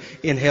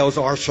in hell's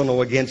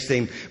arsenal against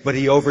Him, but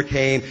He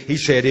overcame. He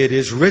said, it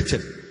is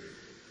written.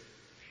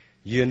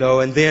 You know,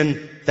 and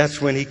then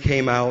that's when He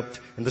came out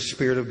and the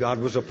Spirit of God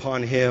was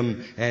upon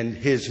Him and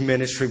His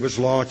ministry was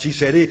launched. He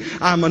said,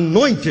 I'm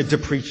anointed to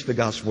preach the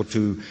gospel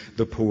to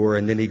the poor.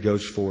 And then He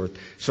goes forth.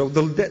 So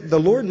the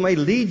Lord may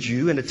lead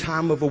you in a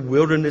time of a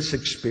wilderness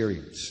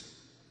experience.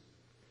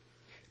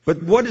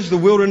 But what is the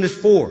wilderness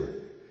for?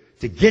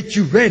 To get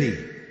you ready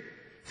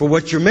for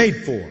what you're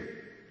made for.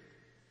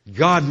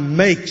 God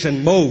makes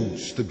and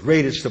molds the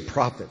greatest of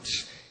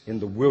prophets in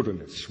the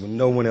wilderness when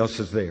no one else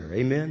is there.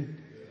 Amen?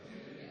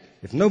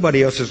 If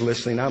nobody else is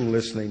listening, I'm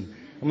listening.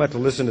 I'm going to have to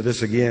listen to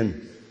this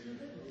again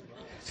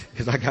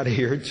because I got to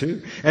hear it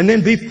too. And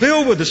then be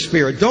filled with the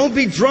Spirit. Don't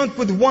be drunk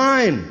with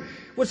wine.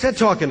 What's that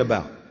talking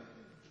about?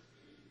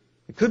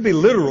 It could be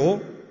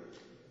literal.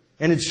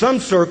 And in some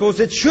circles,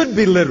 it should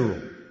be literal.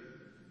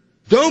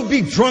 Don't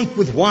be drunk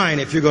with wine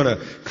if you're going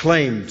to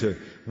claim to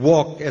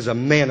walk as a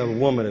man or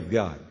woman of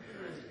God.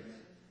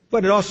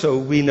 But it also,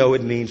 we know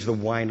it means the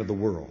wine of the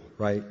world,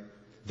 right?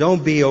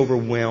 Don't be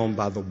overwhelmed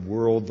by the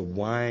world, the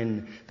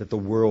wine that the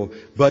world,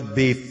 but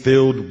be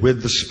filled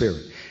with the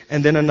Spirit.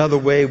 And then another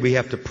way, we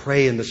have to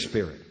pray in the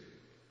Spirit.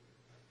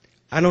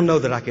 I don't know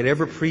that I could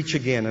ever preach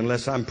again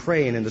unless I'm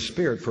praying in the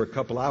Spirit for a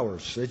couple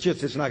hours.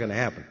 It's not going to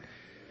happen.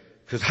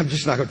 Because I'm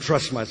just not going to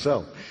trust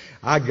myself.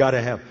 You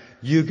gotta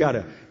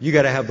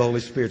have the Holy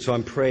Spirit. So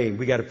I'm praying.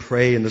 We got to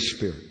pray in the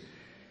Spirit.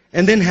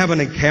 And then have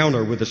an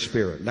encounter with the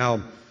Spirit.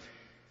 Now,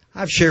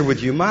 I've shared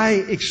with you, my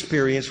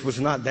experience was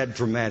not that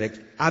dramatic.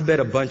 I bet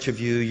a bunch of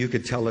you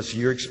could tell us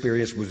your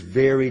experience was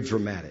very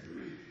dramatic.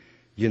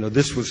 You know,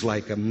 this was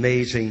like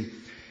amazing.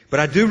 But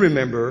I do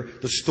remember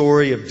the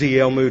story of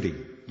D.L. Moody.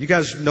 You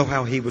guys know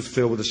how he was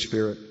filled with the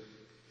Spirit?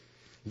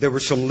 There were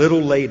some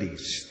little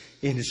ladies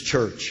in his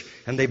church,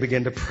 and they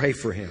began to pray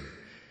for him.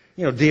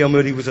 You know, D.L.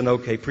 Moody was an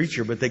okay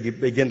preacher, but they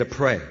began to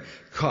pray.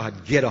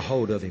 God, get a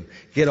hold of him.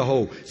 Get a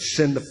hold.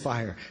 Send the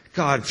fire.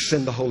 God,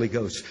 send the Holy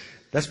Ghost.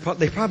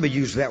 They probably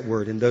used that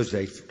word in those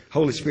days.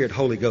 Holy Spirit,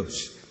 Holy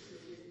Ghost.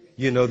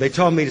 You know, they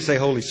told me to say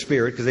Holy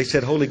Spirit because they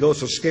said Holy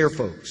Ghost will scare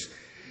folks.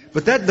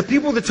 But the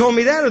people that told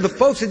me that are the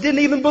folks that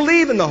didn't even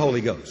believe in the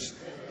Holy Ghost.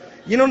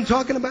 You know what I'm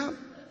talking about?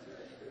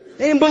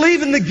 They didn't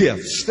believe in the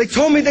gifts. They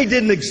told me they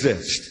didn't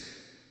exist.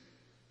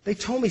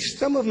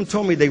 Some of them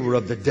told me they were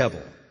of the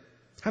devil.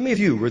 How many of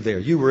you were there?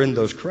 You were in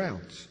those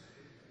crowds.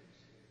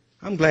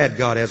 I'm glad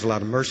God has a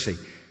lot of mercy.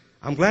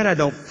 I'm glad I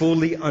don't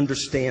fully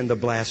understand the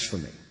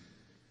blasphemy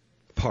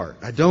part.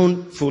 I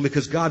don't fully,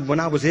 because God, when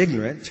I was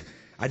ignorant,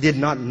 I did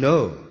not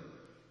know.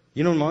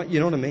 You know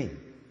what I mean?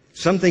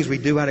 Some things we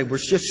do we're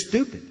just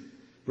stupid.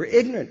 We're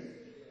ignorant.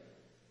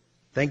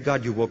 Thank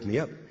God you woke me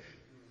up.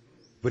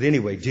 But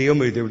anyway, D.L.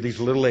 Moody, there were these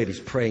little ladies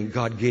praying,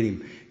 God, get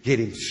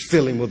him,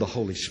 fill him with the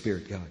Holy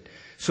Spirit, God.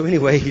 So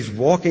anyway, he's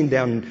walking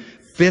down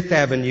Fifth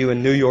Avenue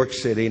in New York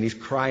City, and he's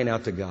crying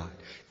out to God.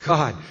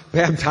 God,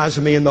 baptize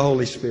me in the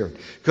Holy Spirit.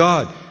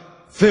 God,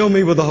 fill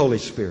me with the Holy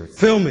Spirit.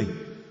 Fill me.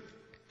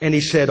 And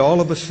he said,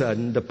 all of a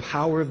sudden, the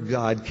power of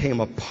God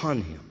came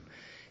upon him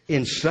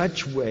in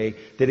such way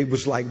that it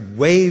was like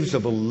waves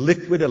of a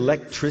liquid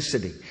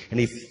electricity. And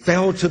he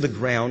fell to the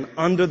ground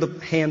under the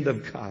hand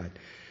of God.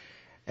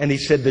 And he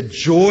said, the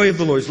joy of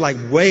the Lord is like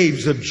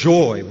waves of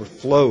joy were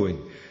flowing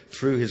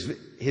through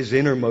his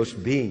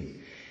innermost being.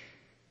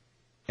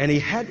 And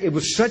it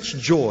was such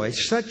joy,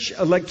 such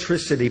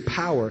electricity,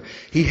 power.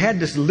 He had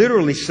to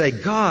literally say,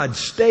 God,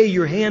 stay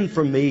your hand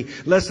from me,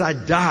 lest I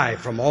die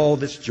from all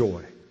this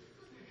joy.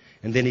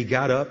 And then he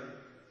got up.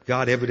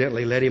 God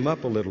evidently let him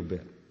up a little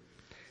bit.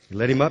 He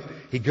let him up.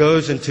 He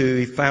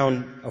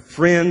found a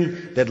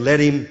friend that let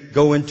him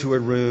go into a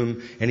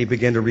room, and he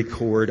began to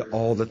record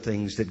all the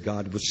things that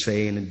God was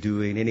saying and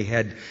doing. And he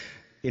had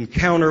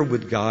encounter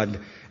with God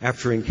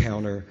after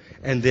encounter.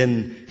 And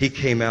then he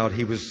came out.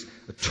 He was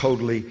a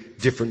totally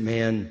different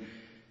man.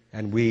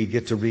 And we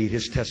get to read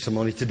his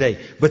testimony today.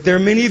 But there are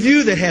many of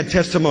you that had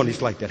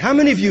testimonies like that. How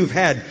many of you have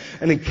had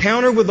an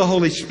encounter with the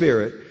Holy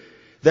Spirit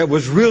that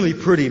was really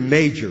pretty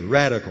major,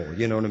 radical?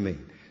 You know what I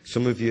mean?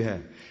 Some of you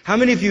have. How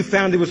many of you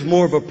found it was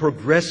more of a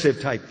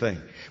progressive type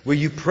thing? Where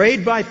you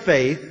prayed by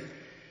faith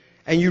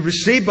and you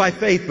received by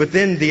faith, but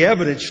then the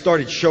evidence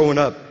started showing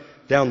up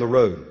down the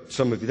road.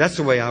 Some of you. That's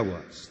the way I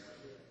was.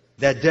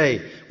 That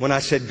day when I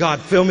said,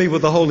 God, fill me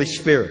with the Holy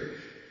Spirit.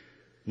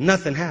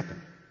 Nothing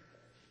happened.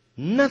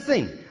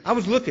 Nothing. I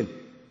was looking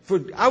for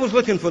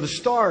the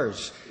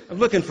stars. I was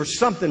looking for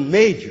something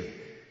major.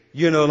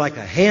 You know, like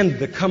a hand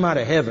to come out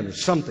of heaven or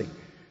something.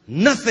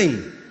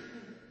 Nothing.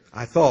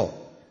 I thought.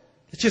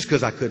 It's just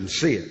because I couldn't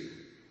see it.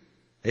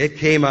 It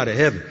came out of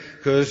heaven.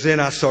 Because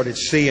then I started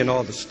seeing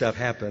all the stuff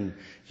happen,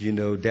 you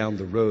know, down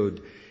the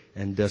road.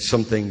 And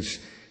some things,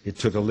 it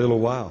took a little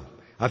while.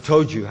 I've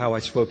told you how I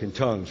spoke in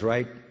tongues,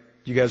 right?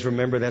 You guys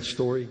remember that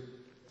story?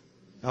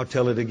 I'll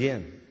tell it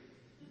again.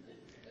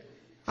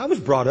 I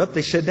was brought up,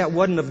 they said that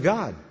wasn't of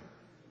God.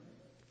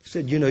 I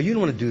said, you know, you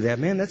don't want to do that,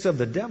 man. That's of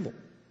the devil.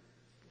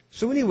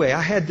 So anyway,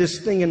 I had this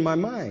thing in my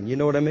mind. You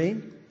know what I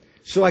mean?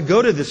 So I go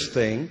to this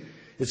thing.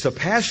 It's a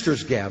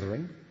pastor's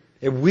gathering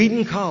at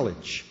Wheaton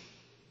College.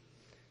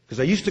 Because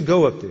I used to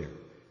go up there.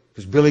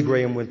 Because Billy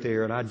Graham went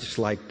there, and I just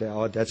liked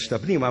all that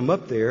stuff. Anyway, I'm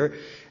up there,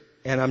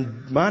 and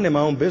I'm minding my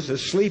own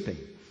business, sleeping.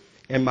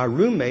 And my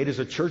roommate is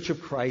a Church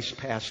of Christ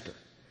pastor.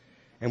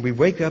 And we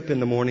wake up in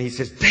the morning, he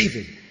says,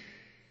 David,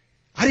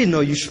 I didn't know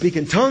you speak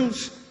in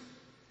tongues.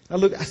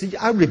 I said,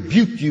 I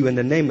rebuke you in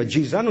the name of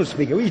Jesus. I don't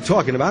speak. What are you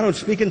talking about? I don't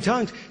speak in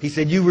tongues. He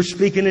said, you were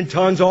speaking in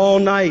tongues all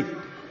night.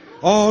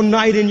 All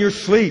night in your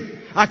sleep.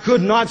 I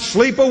could not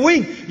sleep a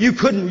wink.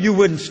 You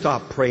wouldn't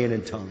stop praying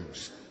in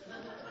tongues.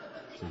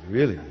 I said,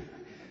 really?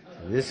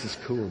 This is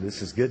cool.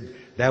 This is good.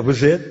 That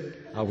was it.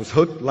 I was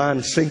hooked, line,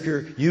 and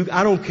sinker.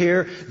 I don't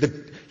care.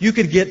 You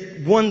could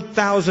get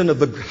 1,000 of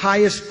the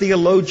highest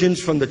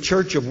theologians from the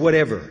church of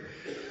whatever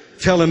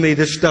telling me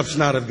this stuff's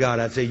not of God.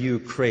 I'd say, you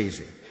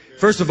crazy.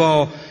 First of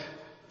all,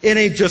 it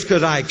ain't just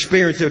because I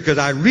experienced it, because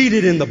I read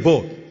it in the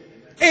book.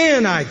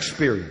 And I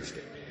experienced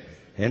it.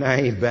 And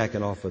I ain't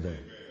backing off of that.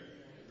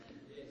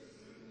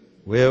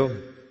 Well,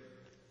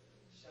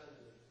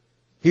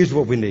 here's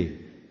what we need.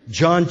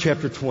 John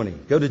chapter 20.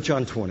 Go to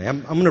John 20.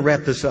 I'm going to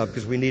wrap this up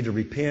because we need to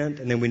repent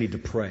and then we need to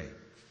pray.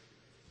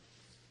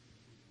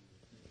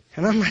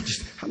 And I'm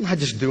not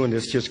just doing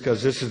this just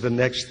because this is the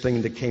next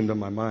thing that came to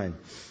my mind.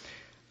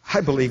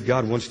 I believe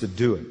God wants to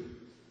do it.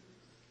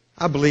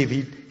 I believe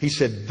He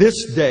said,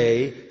 this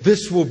day,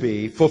 this will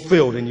be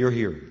fulfilled in your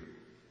hearing.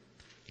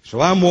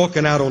 So I'm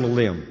walking out on a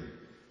limb.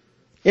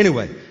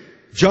 Anyway,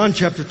 John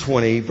chapter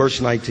 20,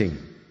 verse 19.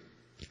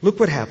 Look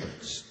what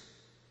happens.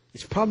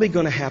 It's probably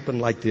going to happen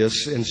like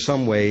this in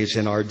some ways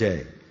in our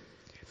day.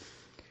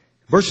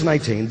 Verse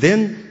 19,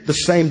 then the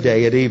same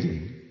day at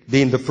evening,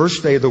 being the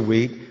first day of the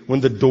week,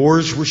 when the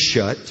doors were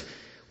shut,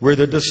 where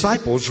the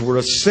disciples were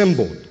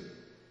assembled.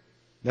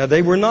 Now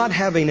they were not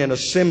having an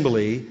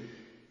assembly,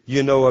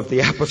 of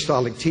the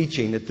apostolic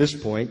teaching at this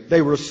point.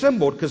 They were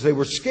assembled because they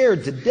were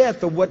scared to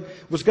death of what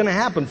was going to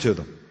happen to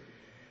them.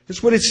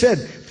 That's what it said,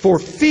 for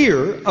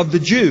fear of the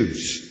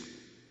Jews.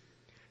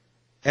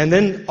 And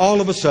then all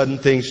of a sudden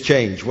things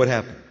changed. What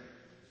happened?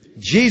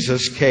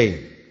 Jesus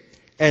came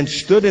and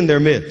stood in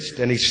their midst,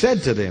 and He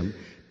said to them,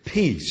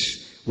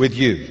 peace with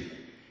you.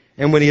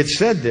 And when He had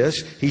said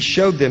this, He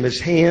showed them His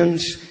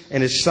hands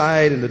and His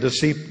side, and the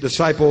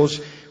disciples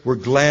were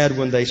glad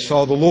when they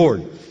saw the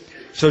Lord.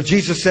 So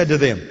Jesus said to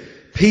them,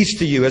 peace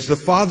to you. As the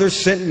Father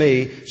sent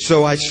me,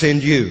 so I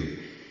send you.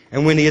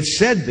 And when He had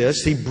said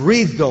this, He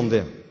breathed on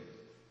them.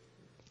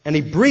 And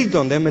He breathed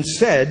on them and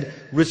said,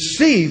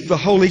 receive the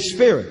Holy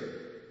Spirit.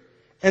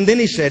 And then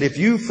He said, if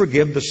you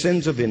forgive the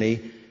sins of any,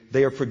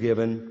 they are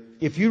forgiven.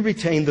 If you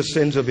retain the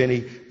sins of any,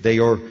 they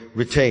are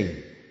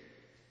retained.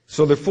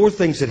 So there are four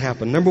things that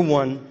happen. Number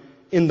one,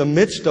 in the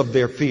midst of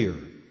their fear,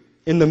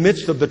 in the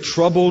midst of the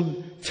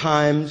troubled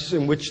times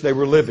in which they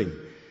were living,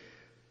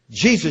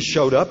 Jesus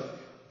showed up,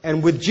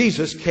 and with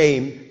Jesus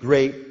came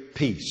great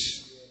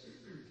peace.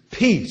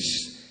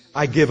 Peace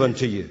I give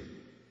unto you.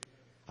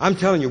 I'm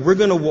telling you, we're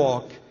going to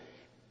walk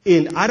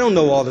in, I don't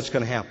know all that's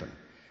going to happen.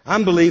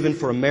 I'm believing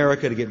for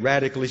America to get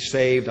radically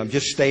saved. I'm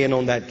just staying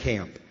on that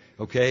camp.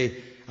 Okay?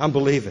 I'm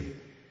believing.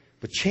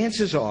 But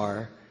chances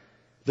are,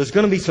 there's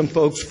going to be some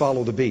folks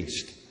follow the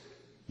beast.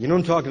 You know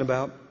what I'm talking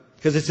about?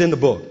 Because it's in the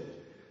book.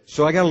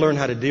 So I got to learn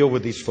how to deal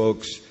with these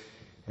folks.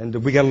 And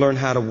we got to learn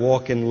how to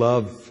walk in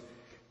love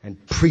and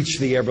preach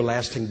the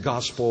everlasting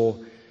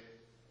gospel,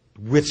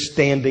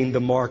 withstanding the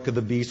mark of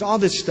the beast. All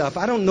this stuff,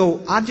 I don't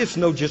know. I just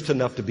know just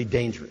enough to be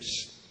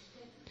dangerous.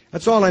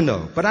 That's all I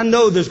know. But I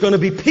know there's going to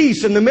be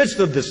peace in the midst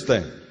of this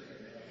thing.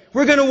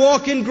 We're going to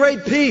walk in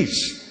great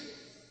peace.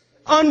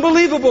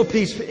 Unbelievable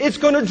peace. It's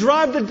going to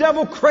drive the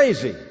devil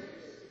crazy.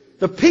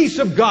 The peace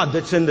of God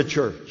that's in the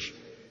church.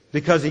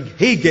 Because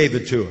He gave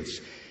it to us.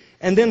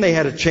 And then they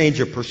had a change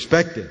of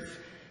perspective.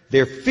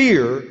 Their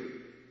fear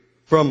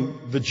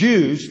from the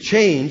Jews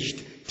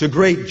changed to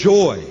great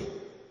joy.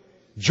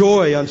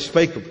 Joy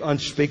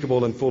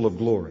unspeakable and full of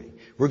glory.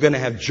 We're going to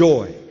have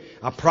joy.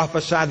 I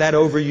prophesy that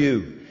over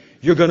you.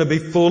 You're going to be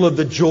full of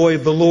the joy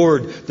of the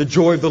Lord. The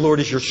joy of the Lord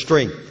is your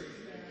strength.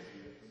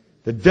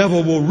 The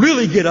devil will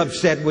really get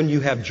upset when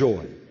you have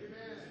joy.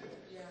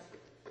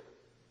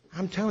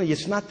 I'm telling you,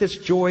 it's not this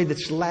joy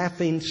that's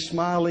laughing,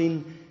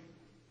 smiling.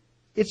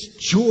 It's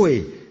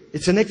joy.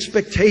 It's an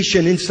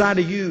expectation inside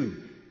of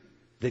you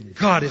that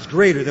God is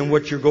greater than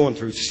what you're going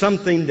through.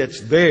 Something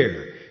that's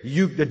there.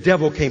 The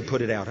devil can't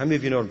put it out. How many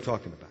of you know what I'm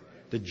talking about?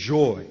 The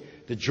joy.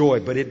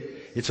 But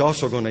it's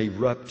also going to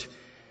erupt.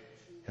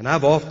 And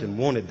I've often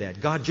wanted that.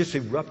 God, just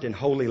erupt in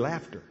holy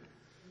laughter.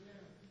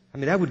 I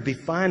mean, that would be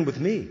fine with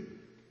me.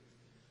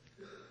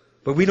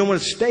 But we don't want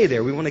to stay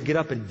there. We want to get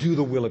up and do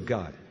the will of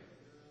God.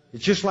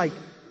 It's just like,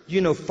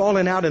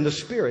 falling out in the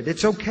Spirit.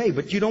 It's okay,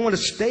 but you don't want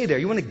to stay there.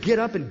 You want to get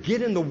up and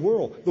get in the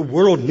world. The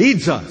world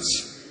needs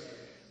us.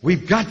 We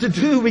got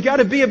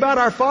to be about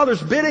our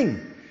Father's bidding.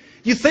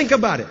 You think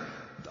about it.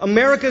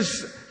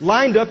 America's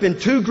lined up in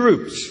two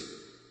groups.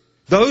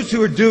 Those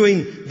who are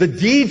doing the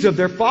deeds of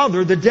their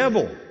father, the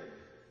devil.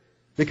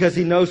 Because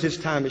he knows his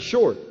time is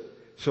short.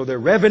 So they're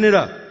revving it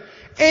up.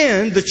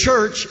 And the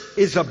church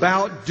is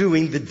about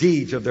doing the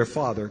deeds of their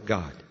Father,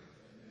 God.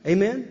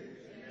 Amen?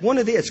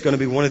 It's going to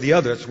be one or the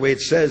other. That's the way it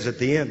says at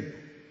the end.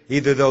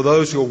 Either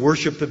those who will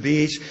worship the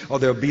beast, or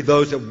there'll be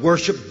those that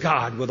worship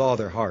God with all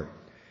their heart,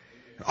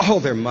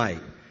 all their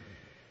might.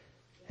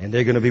 And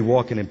they're going to be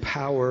walking in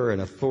power and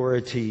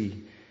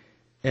authority.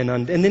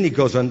 And then He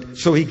goes on.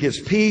 So He gives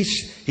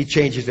peace. He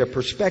changes their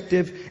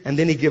perspective. And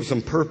then He gives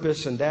them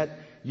purpose. And that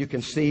you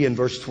can see in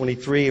verse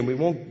 23. And we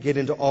won't get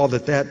into all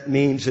that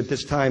means at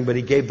this time. But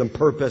He gave them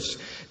purpose.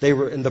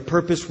 And the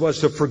purpose was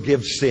to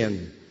forgive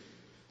sin.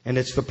 And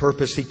it's the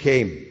purpose He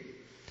came.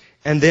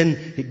 And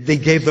then they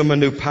gave them a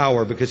new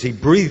power because He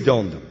breathed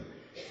on them.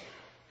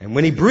 And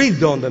when He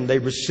breathed on them, they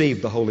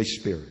received the Holy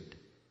Spirit.